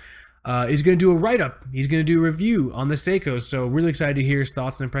is going to do a write-up. He's going to do a review on the Seiko. So really excited to hear his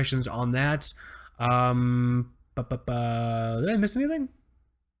thoughts and impressions on that. Did I miss anything?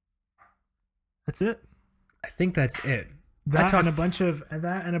 That's it. I think that's it. And a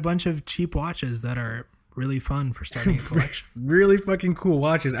bunch of cheap watches that are really fun for starting a collection. Really fucking cool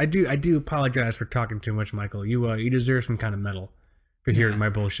watches. I do apologize for talking too much, Michael. You deserve some kind of medal for hearing my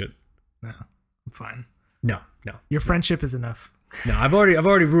bullshit. No, I'm fine. No. Your friendship is enough. No, I've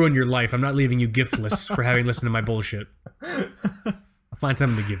already ruined your life. I'm not leaving you giftless for having listened to my bullshit. I'll find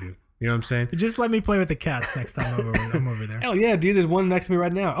something to give you. You know what I'm saying? Just let me play with the cats next time I'm over there. Hell yeah, dude. There's one next to me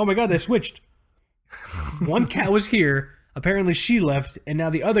right now. Oh my god, they switched. One cat was here. Apparently she left, and now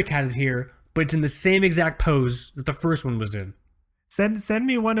the other cat is here, but it's in the same exact pose that the first one was in. Send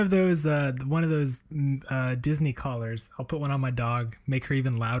me one of those Disney collars. I'll put one on my dog. Make her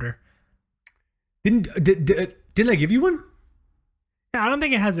even louder. Didn't I give you one? Yeah, I don't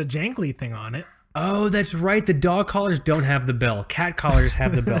think it has a jangly thing on it. Oh, that's right. The dog collars don't have the bell. Cat collars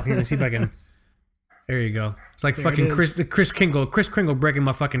have the bell. Here, let's see if I can. There you go. It's like there fucking Chris Kringle breaking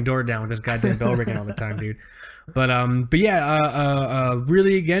my fucking door down with this goddamn bell ringing all the time, dude. But yeah,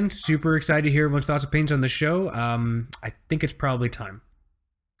 really again, super excited to hear everyone's thoughts and opinions on the show. I think it's probably time.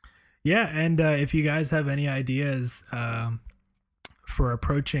 Yeah, and if you guys have any ideas for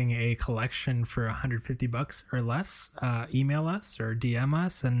approaching a collection for $150 or less, email us or DM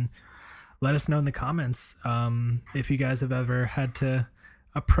us and let us know in the comments if you guys have ever had to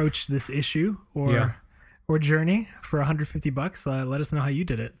approach this issue or journey for $150. Let us know how you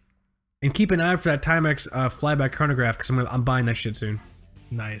did it. And keep an eye out for that Timex flyback chronograph because I'm buying that shit soon.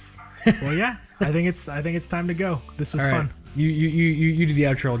 Nice. Well, yeah, I think it's time to go. This was fun. You do the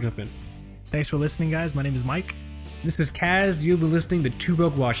outro. I'll jump in. Thanks for listening, guys. My name is Mike. This is Kaz. You'll be listening to Two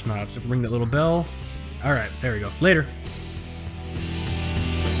Broke Watch Snobs. Ring that little bell. All right, there we go. Later.